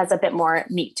cookbook. It has a bit more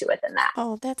meat to it than that.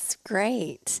 Oh, that's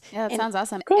great. Yeah, that sounds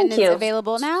awesome. Thank you. It's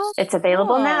available now? It's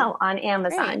available Oh, now on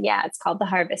Amazon. great. Yeah, it's called The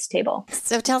Harvest Table.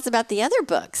 So tell us about the other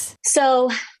books. So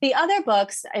the other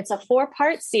books, it's a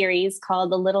 4-part series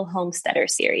called the Little Homesteader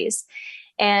series.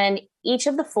 And each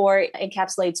of the 4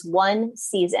 encapsulates one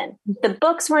season. The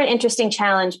books were an interesting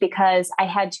challenge because I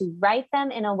had to write them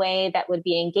in a way that would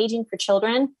be engaging for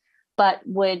children, but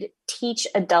would teach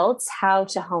adults how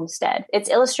to homestead. It's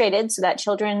illustrated so that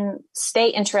children stay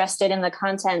interested in the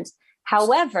content.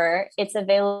 However, it's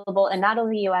available in not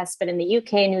only the US, but in the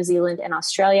UK, New Zealand, and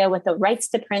Australia with the rights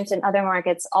to print in other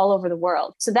markets all over the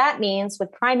world. So that means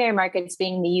with primary markets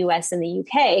being the US and the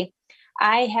UK,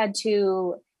 I had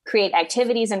to create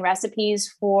activities and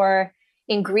recipes for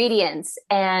ingredients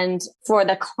and for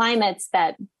the climates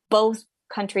that both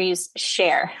countries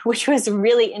share, which was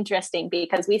really interesting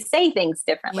because we say things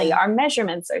differently. Yeah. Our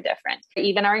measurements are different.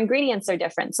 Even our ingredients are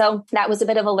different. So that was a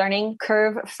bit of a learning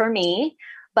curve for me,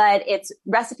 but it's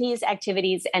recipes,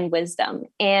 activities, and wisdom.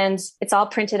 And it's all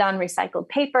printed on recycled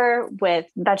paper with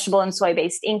vegetable and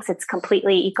soy-based inks. It's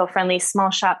completely eco-friendly, small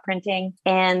shop printing.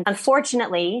 And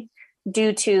unfortunately,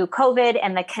 due to COVID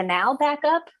and the canal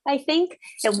backup, I think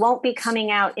it won't be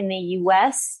coming out in the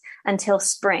US until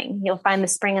spring. You'll find the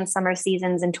spring and summer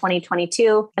seasons in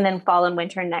 2022 and then fall and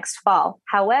winter next fall.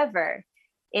 However,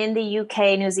 in the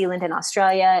UK, New Zealand, and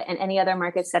Australia, and any other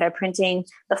markets that are printing,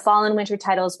 the fall and winter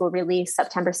titles will release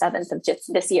September 7th of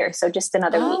just this year. So just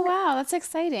another week. Oh, wow. That's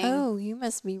exciting. Oh, you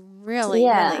must be really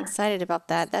excited about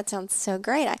that. That sounds so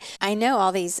great. I know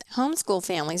all these homeschool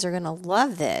families are going to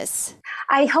love this.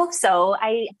 I hope so.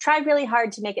 I tried really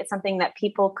hard to make it something that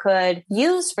people could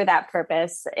use for that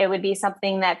purpose. It would be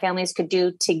something that families could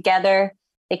do together.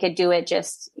 They could do it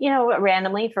just,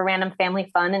 randomly for random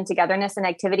family fun and togetherness and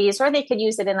activities, or they could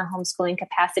use it in a homeschooling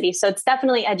capacity. So it's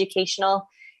definitely educational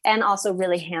and also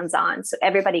really hands-on. So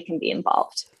everybody can be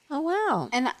involved. Oh, wow.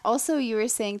 And also you were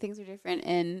saying things are different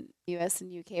in US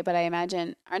and UK, but I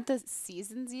imagine, aren't the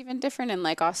seasons even different in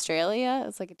like Australia?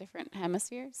 It's like a different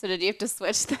hemisphere. So did you have to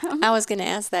switch them? I was going to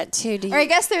ask that too. Or I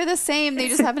guess they're the same. They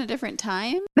just happen at a different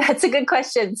time. That's a good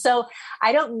question. So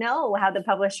I don't know how the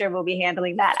publisher will be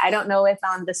handling that. I don't know if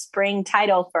on the spring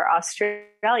title for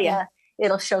Australia,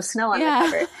 it'll show snow on the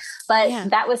cover. But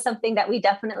that was something that we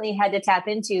definitely had to tap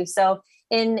into. So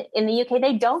in the UK,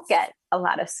 they don't get a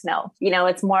lot of snow.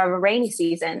 It's more of a rainy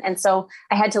season. And so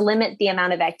I had to limit the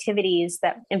amount of activities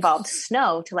that involved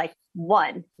snow to like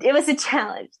 1. It was a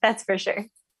challenge, that's for sure.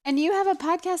 And you have a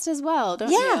podcast as well, don't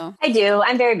you? I do.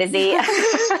 I'm very busy.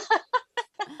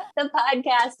 The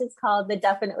podcast is called The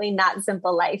Definitely Not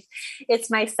Simple Life. It's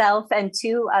myself and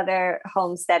 2 other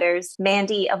homesteaders,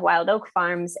 Mandy of Wild Oak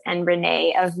Farms and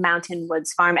Renee of Mountain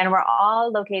Woods Farm. And we're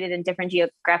all located in different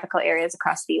geographical areas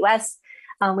across the U.S.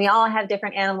 We all have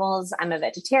different animals. I'm a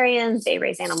vegetarian. They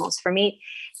raise animals for meat.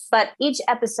 But each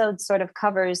episode sort of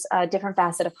covers a different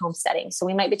facet of homesteading. So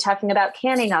we might be talking about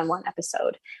canning on one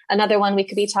episode. Another one, we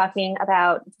could be talking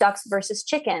about ducks versus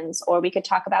chickens, or we could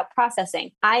talk about processing.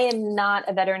 I am not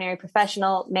a veterinary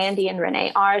professional. Mandy and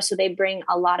Renee are, so they bring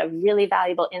a lot of really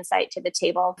valuable insight to the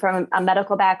table from a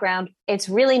medical background. It's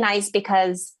really nice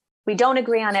because We don't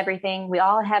agree on everything. We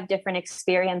all have different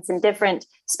experience and different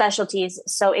specialties.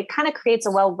 So it kind of creates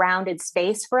a well-rounded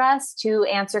space for us to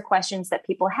answer questions that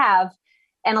people have.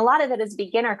 And a lot of it is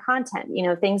beginner content,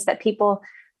 things that people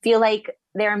feel like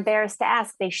they're embarrassed to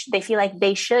ask. They feel like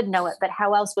they should know it, but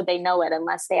how else would they know it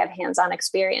unless they have hands-on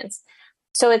experience?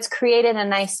 So it's created a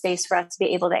nice space for us to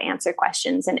be able to answer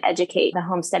questions and educate the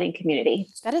homesteading community.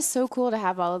 That is so cool to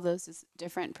have all of those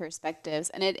different perspectives.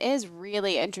 And it is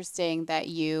really interesting that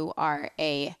you are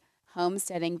a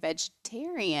homesteading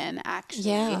vegetarian, actually.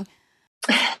 Yeah.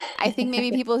 I think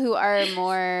maybe people who are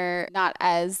more not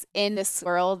as in this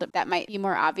world, that might be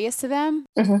more obvious to them.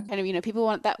 Mm-hmm. Kind of, people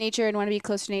want that nature and want to be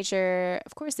close to nature.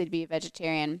 Of course, they'd be a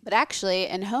vegetarian. But actually,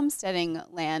 in homesteading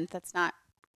land, that's not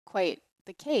quite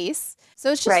the case.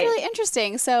 So it's just really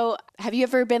interesting. So have you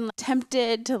ever been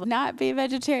tempted to not be a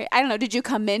vegetarian? I don't know. Did you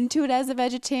come into it as a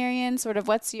vegetarian? Sort of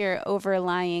what's your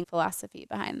overlying philosophy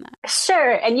behind that?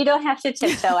 Sure. And you don't have to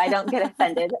tiptoe. I don't get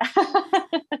offended.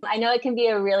 I know it can be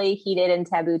a really heated and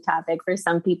taboo topic for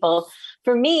some people.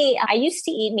 For me, I used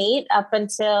to eat meat up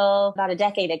until about a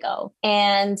decade ago.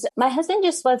 And my husband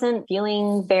just wasn't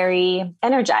feeling very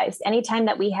energized. Anytime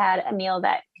that we had a meal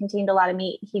that contained a lot of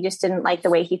meat, he just didn't like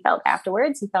the way he felt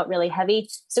afterwards. He felt really heavy.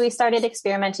 So we started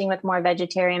experimenting with more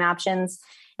vegetarian options.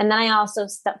 And then I also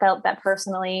felt that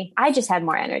personally, I just had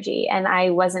more energy and I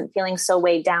wasn't feeling so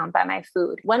weighed down by my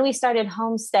food. When we started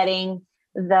homesteading,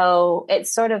 though, it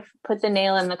sort of put the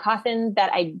nail in the coffin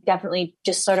that I definitely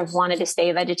just sort of wanted to stay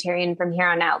a vegetarian from here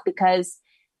on out, because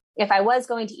if I was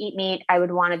going to eat meat, I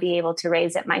would want to be able to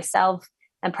raise it myself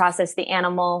and process the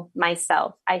animal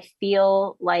myself. I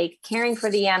feel like caring for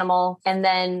the animal and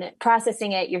then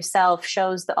processing it yourself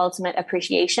shows the ultimate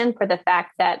appreciation for the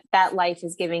fact that that life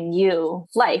is giving you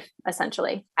life,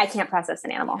 essentially. I can't process an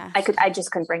animal. Yeah. I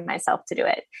just couldn't bring myself to do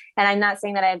it. And I'm not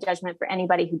saying that I have judgment for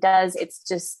anybody who does. It's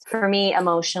just for me,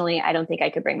 emotionally, I don't think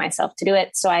I could bring myself to do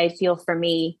it. So I feel for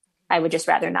me, I would just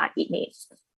rather not eat meat.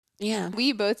 Yeah.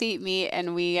 We both eat meat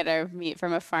and we get our meat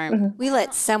from a farm. Mm-hmm. We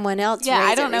let someone else raise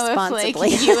I don't it know responsibly.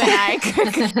 if you and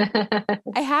I could.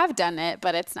 I have done it,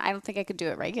 but I don't think I could do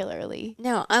it regularly.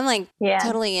 No, I'm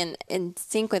totally in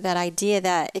sync with that idea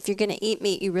that if you're going to eat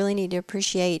meat, you really need to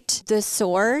appreciate the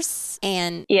source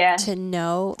and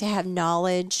to have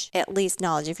knowledge, at least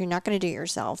knowledge. If you're not going to do it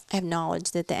yourself, have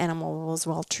knowledge that the animal was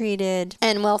well treated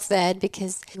and well fed,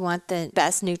 because you want the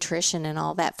best nutrition and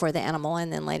all that for the animal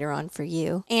and then later on for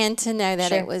you. And to know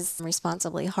that it was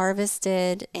responsibly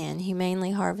harvested and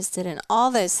humanely harvested and all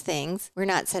those things. We're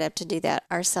not set up to do that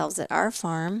ourselves at our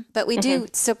farm, but we do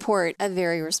support a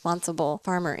very responsible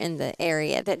farmer in the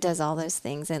area that does all those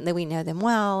things, and that we know them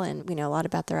well and we know a lot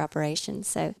about their operations.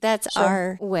 So that's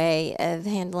our way of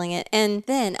handling it. And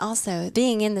then also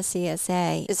being in the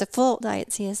CSA is a full diet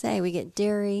CSA. We get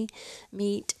dairy,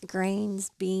 meat,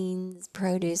 grains, beans,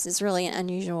 produce. It's really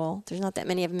unusual. There's not that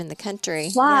many of them in the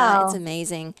country. Wow. Yeah, it's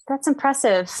amazing. That's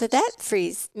impressive. So that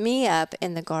frees me up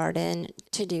in the garden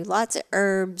to do lots of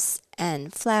herbs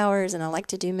and flowers, and I like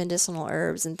to do medicinal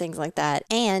herbs and things like that,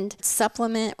 and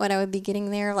supplement what I would be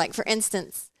getting there. Like, for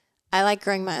instance, I like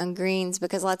growing my own greens,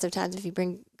 because lots of times if you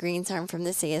bring greens home from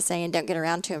the CSA and don't get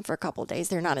around to them for a couple of days,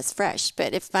 they're not as fresh.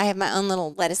 But if I have my own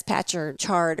little lettuce patch or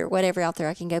chard or whatever out there,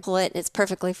 I can go pull it. It's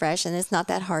perfectly fresh and it's not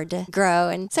that hard to grow.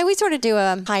 And so we sort of do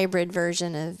a hybrid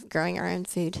version of growing our own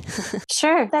food.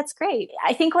 Sure. That's great.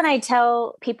 I think when I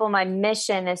tell people my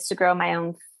mission is to grow my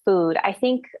own food, I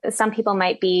think some people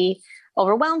might be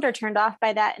overwhelmed or turned off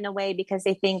by that in a way, because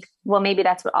they think, well, maybe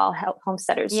that's what all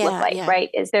homesteaders look like, right?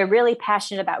 Is they're really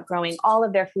passionate about growing all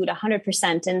of their food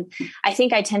 100%. And I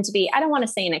think I tend to be, I don't want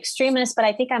to say an extremist, but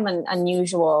I think I'm an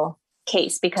unusual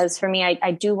case, because for me,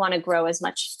 I do want to grow as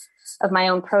much of my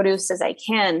own produce as I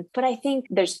can. But I think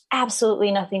there's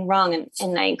absolutely nothing wrong.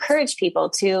 And I encourage people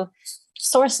to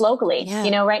source locally.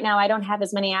 Yeah. Right now I don't have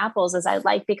as many apples as I'd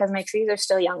like because my trees are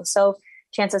still young. So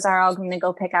chances are I'm going to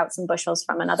go pick out some bushels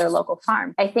from another local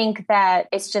farm. I think that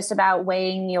it's just about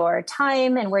weighing your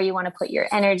time and where you want to put your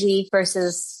energy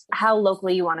versus how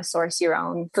locally you want to source your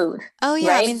own food. Oh,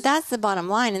 yeah. Right? I mean, that's the bottom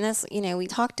line. And that's, we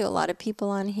talk to a lot of people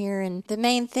on here. And the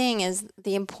main thing is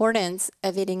the importance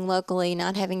of eating locally,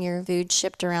 not having your food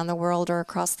shipped around the world or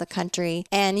across the country.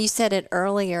 And you said it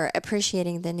earlier,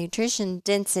 appreciating the nutrition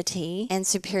density and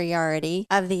superiority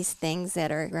of these things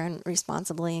that are grown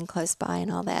responsibly and close by and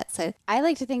all that. So I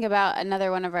like to think about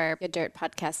another one of our Good Dirt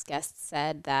podcast guests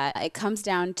said that it comes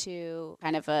down to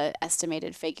kind of a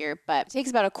estimated figure, but it takes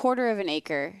about 1/4 of an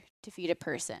acre to feed a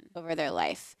person over their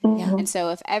life. Mhm. And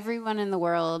so if everyone in the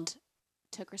world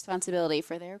took responsibility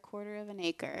for their 1/4 of an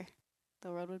acre, the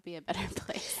world would be a better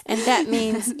place. And that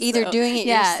means either doing it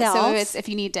yourself. So it's if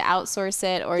you need to outsource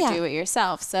it or do it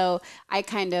yourself. So I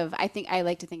think I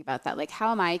like to think about that. Like,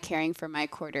 how am I caring for my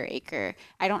quarter acre?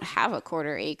 I don't have a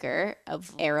quarter acre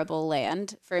of arable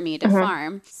land for me to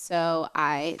farm. So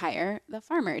I hire the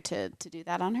farmer to do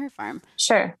that on her farm.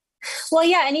 Sure. Well,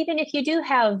 yeah. And even if you do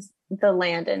have the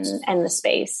land and the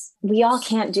space, we all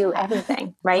can't do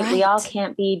everything, right? We all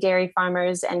can't be dairy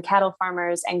farmers and cattle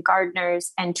farmers and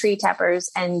gardeners and tree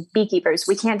tappers and beekeepers.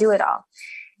 We can't do it all.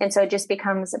 And so it just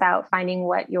becomes about finding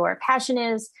what your passion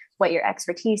is, what your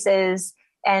expertise is,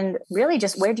 and really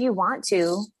just where do you want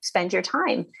to spend your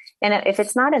time? And if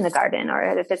it's not in the garden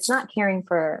or if it's not caring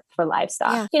for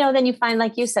livestock, then you find,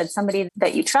 like you said, somebody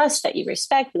that you trust, that you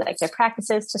respect, you like their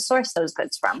practices to source those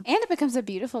goods from. And it becomes a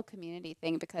beautiful community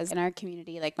thing because in our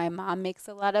community, like my mom makes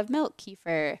a lot of milk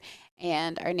kefir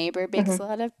and our neighbor bakes a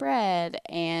lot of bread.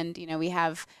 And, we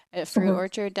have a fruit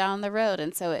orchard down the road.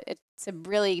 And so it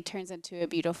really turns into a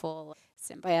beautiful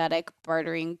symbiotic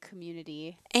bartering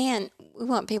community. And we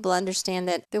want people to understand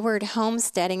that the word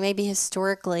homesteading, maybe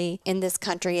historically in this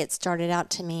country, it started out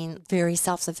to mean very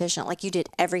self-sufficient, like you did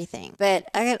everything. But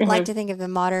I like to think of the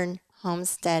modern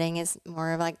homesteading is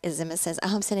more of like, as Emma says, a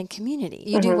homesteading community.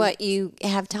 You do what you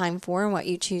have time for and what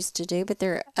you choose to do, but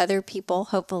there are other people,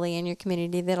 hopefully, in your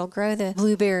community that'll grow the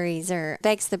blueberries or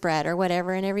bakes the bread or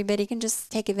whatever, and everybody can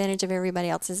just take advantage of everybody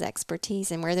else's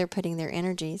expertise and where they're putting their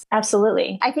energies.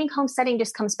 Absolutely. I think homesteading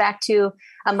just comes back to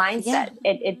a mindset.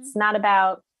 It's not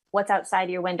about what's outside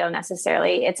your window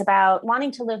necessarily. It's about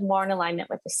wanting to live more in alignment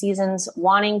with the seasons,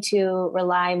 wanting to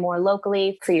rely more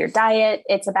locally for your diet.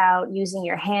 It's about using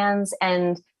your hands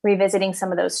and revisiting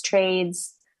some of those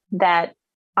trades that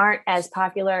aren't as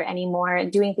popular anymore,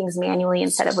 doing things manually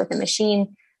instead of with a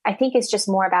machine. I think it's just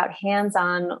more about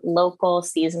hands-on, local,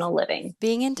 seasonal living.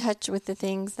 Being in touch with the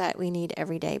things that we need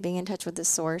every day, being in touch with the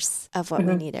source of what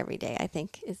we need every day, I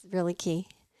think is really key.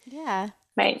 Yeah.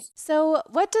 Right. So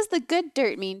what does the good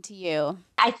dirt mean to you?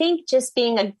 I think just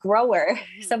being a grower,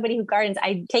 somebody who gardens,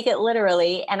 I take it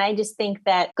literally. And I just think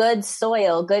that good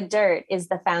soil, good dirt is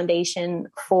the foundation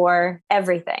for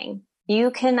everything. You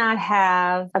cannot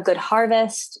have a good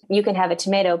harvest. You can have a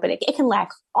tomato, but it can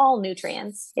lack all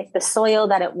nutrients. If the soil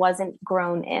that it wasn't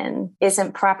grown in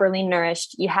isn't properly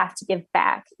nourished, you have to give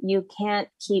back. You can't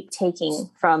keep taking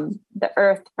from the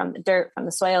earth, from the dirt, from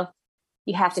the soil.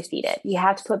 You have to feed it. You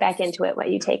have to put back into it what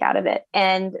you take out of it.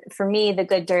 And for me, the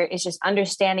good dirt is just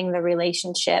understanding the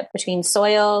relationship between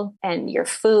soil and your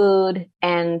food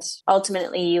and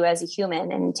ultimately you as a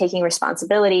human and taking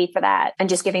responsibility for that and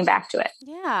just giving back to it.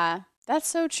 Yeah. That's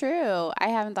so true. I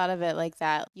haven't thought of it like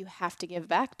that. You have to give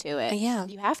back to it. Yeah.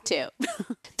 You have to.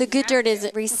 The good dirt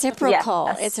is reciprocal.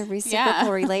 Yes. It's a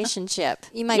reciprocal relationship.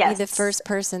 You might be the first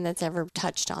person that's ever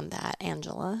touched on that,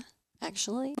 Angela.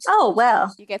 Actually. Oh,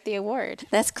 well. You get the award.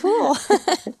 That's cool.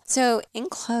 So in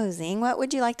closing, what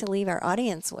would you like to leave our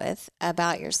audience with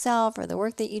about yourself or the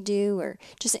work that you do or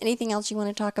just anything else you want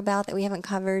to talk about that we haven't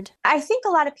covered? I think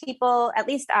a lot of people, at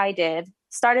least I did,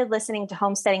 started listening to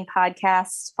homesteading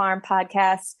podcasts, farm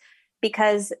podcasts,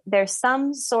 because there's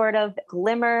some sort of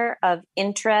glimmer of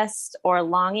interest or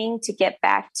longing to get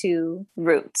back to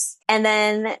roots. And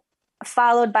then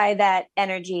followed by that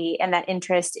energy and that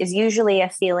interest is usually a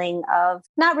feeling of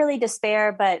not really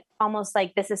despair, but almost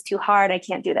like this is too hard. I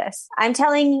can't do this. I'm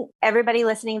telling everybody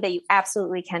listening that you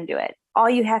absolutely can do it. All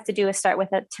you have to do is start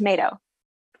with a tomato.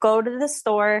 Go to the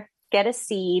store, get a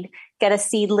seed, get a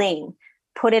seedling,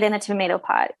 put it in a tomato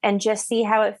pot and just see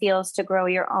how it feels to grow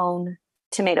your own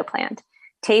tomato plant.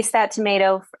 Taste that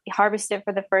tomato, harvest it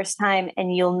for the first time,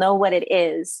 and you'll know what it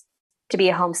is to be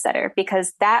a homesteader,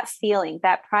 because that feeling,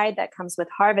 that pride that comes with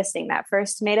harvesting that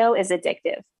first tomato is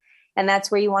addictive. And that's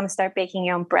where you want to start baking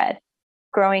your own bread,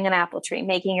 growing an apple tree,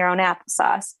 making your own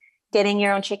applesauce, getting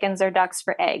your own chickens or ducks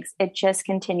for eggs. It just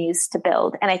continues to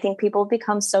build. And I think people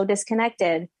become so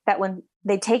disconnected that when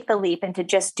they take the leap into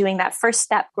just doing that first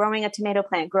step, growing a tomato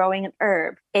plant, growing an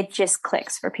herb, it just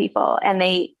clicks for people and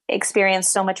they experience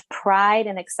so much pride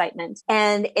and excitement.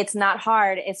 And it's not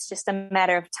hard. It's just a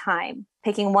matter of time.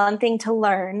 Picking one thing to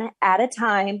learn at a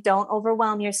time. Don't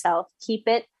overwhelm yourself. Keep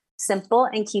it simple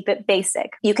and keep it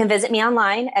basic. You can visit me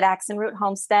online at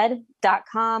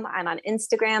axandroothomestead.com. I'm on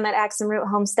Instagram at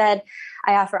axandroothomestead.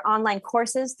 I offer online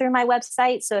courses through my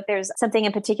website. So if there's something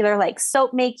in particular like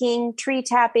soap making, tree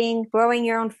tapping, growing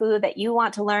your own food that you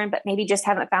want to learn, but maybe just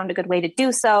haven't found a good way to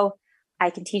do so,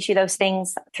 I can teach you those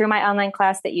things through my online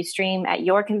class that you stream at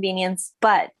your convenience.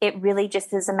 But it really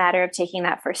just is a matter of taking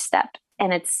that first step.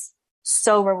 And it's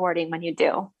so rewarding when you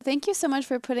do. Thank you so much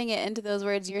for putting it into those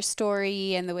words. Your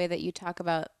story and the way that you talk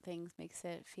about things makes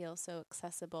it feel so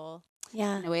accessible.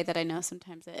 Yeah. In a way that I know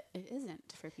sometimes it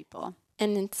isn't for people.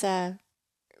 And it's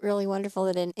really wonderful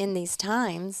that in these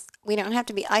times, we don't have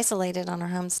to be isolated on our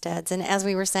homesteads. And as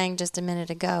we were saying just a minute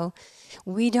ago,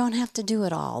 we don't have to do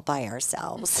it all by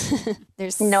ourselves.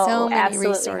 There's so many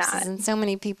resources and so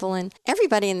many people, and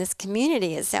everybody in this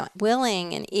community is so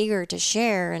willing and eager to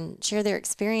share their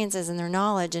experiences and their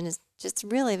knowledge, and is just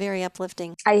really very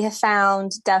uplifting. I have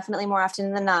found definitely more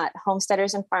often than not,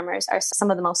 homesteaders and farmers are some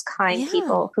of the most kind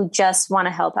people who just want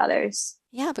to help others.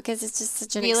 Yeah, because it's just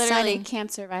such an we exciting... literally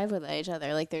can't survive without each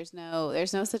other. Like there's no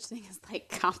such thing as like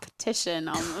competition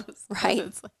almost. Right.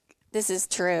 It's like, this is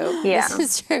true. Yeah. This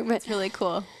is true. But it's really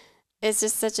cool. It's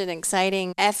just such an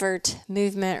exciting effort,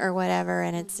 movement, or whatever,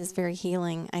 and it's just very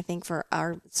healing, I think, for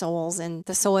our souls and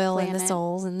the soil and the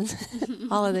souls and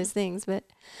all of those things. But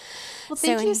well,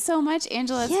 thank you so much,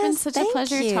 Angela. It's been such a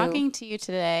pleasure talking to you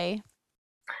today.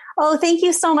 Oh, thank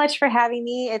you so much for having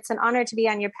me. It's an honor to be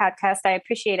on your podcast. I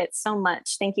appreciate it so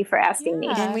much. Thank you for asking me.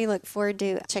 And we look forward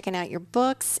to checking out your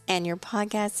books and your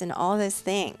podcasts and all those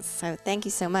things. So thank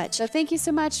you so much. So thank you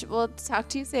so much. We'll talk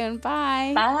to you soon.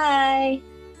 Bye. Bye.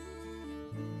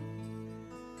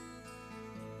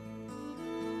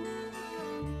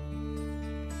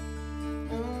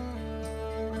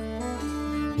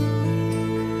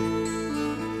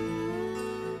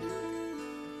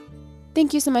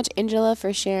 Thank you so much, Angela,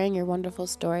 for sharing your wonderful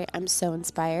story. I'm so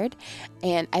inspired,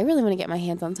 and I really want to get my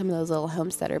hands on some of those little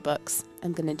homesteader books.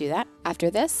 I'm going to do that after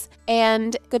this.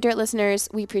 And Good Dirt listeners,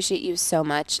 we appreciate you so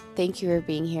much. Thank you for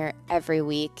being here every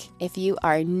week. If you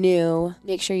are new,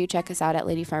 make sure you check us out at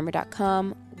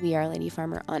ladyfarmer.com. We are Lady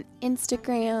Farmer on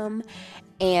Instagram,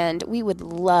 and we would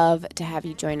love to have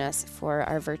you join us for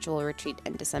our virtual retreat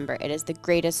in December. It is the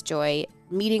greatest joy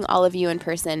meeting all of you in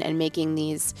person and making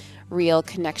these real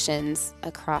connections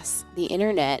across the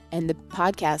internet and the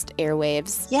podcast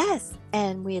airwaves. Yes,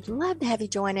 and we'd love to have you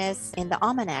join us in the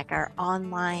Almanac, our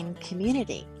online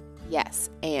community. Yes,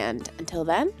 and until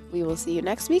then, we will see you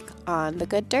next week on The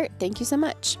Good Dirt. Thank you so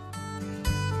much.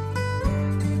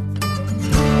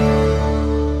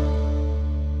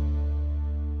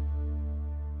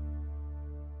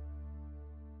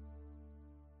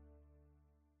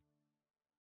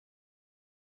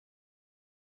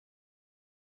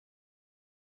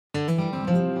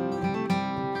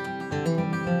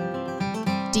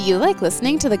 Do you like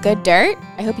listening to The Good Dirt?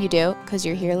 I hope you do, because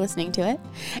you're here listening to it.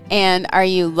 And are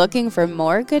you looking for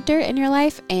more good dirt in your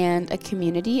life and a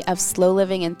community of slow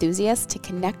living enthusiasts to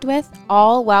connect with,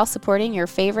 all while supporting your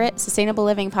favorite sustainable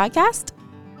living podcast?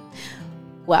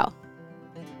 Well,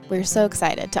 we're so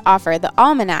excited to offer the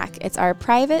Almanac. It's our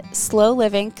private, slow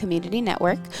living community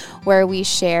network where we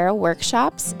share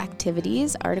workshops,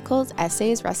 activities, articles,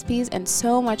 essays, recipes, and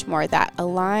so much more that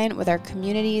align with our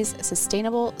community's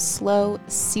sustainable, slow,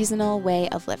 seasonal way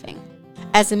of living.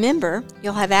 As a member,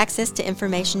 you'll have access to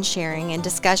information sharing and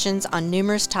discussions on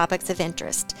numerous topics of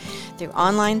interest through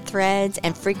online threads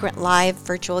and frequent live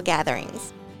virtual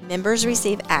gatherings. Members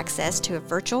receive access to a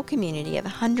virtual community of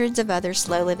hundreds of other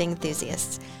slow living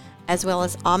enthusiasts, as well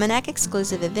as Almanac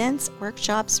exclusive events,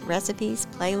 workshops, recipes,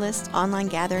 playlists, online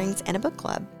gatherings, and a book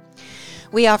club.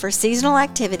 We offer seasonal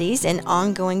activities and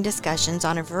ongoing discussions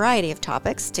on a variety of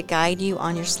topics to guide you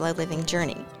on your slow living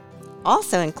journey.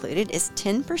 Also included is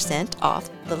 10% off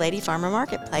the Lady Farmer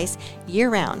Marketplace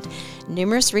year-round,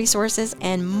 numerous resources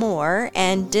and more,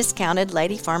 and discounted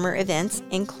Lady Farmer events,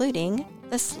 including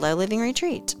the Slow Living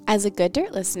Retreat. As a Good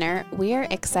Dirt listener, we are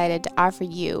excited to offer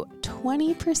you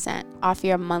 20% off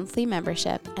your monthly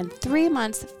membership and 3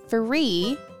 months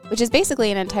free, which is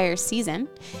basically an entire season,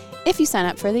 if you sign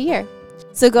up for the year.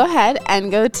 So go ahead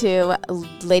and go to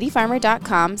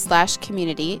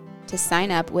ladyfarmer.com/community to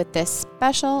sign up with this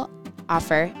special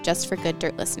offer just for Good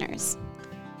Dirt listeners.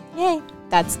 Yay!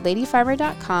 That's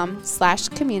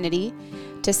ladyfarmer.com/community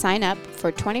to sign up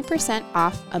for 20%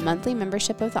 off a monthly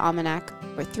membership of the Almanac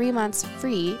or 3 months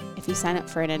free if you sign up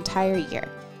for an entire year.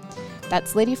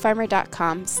 That's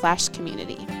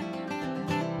ladyfarmer.com/community.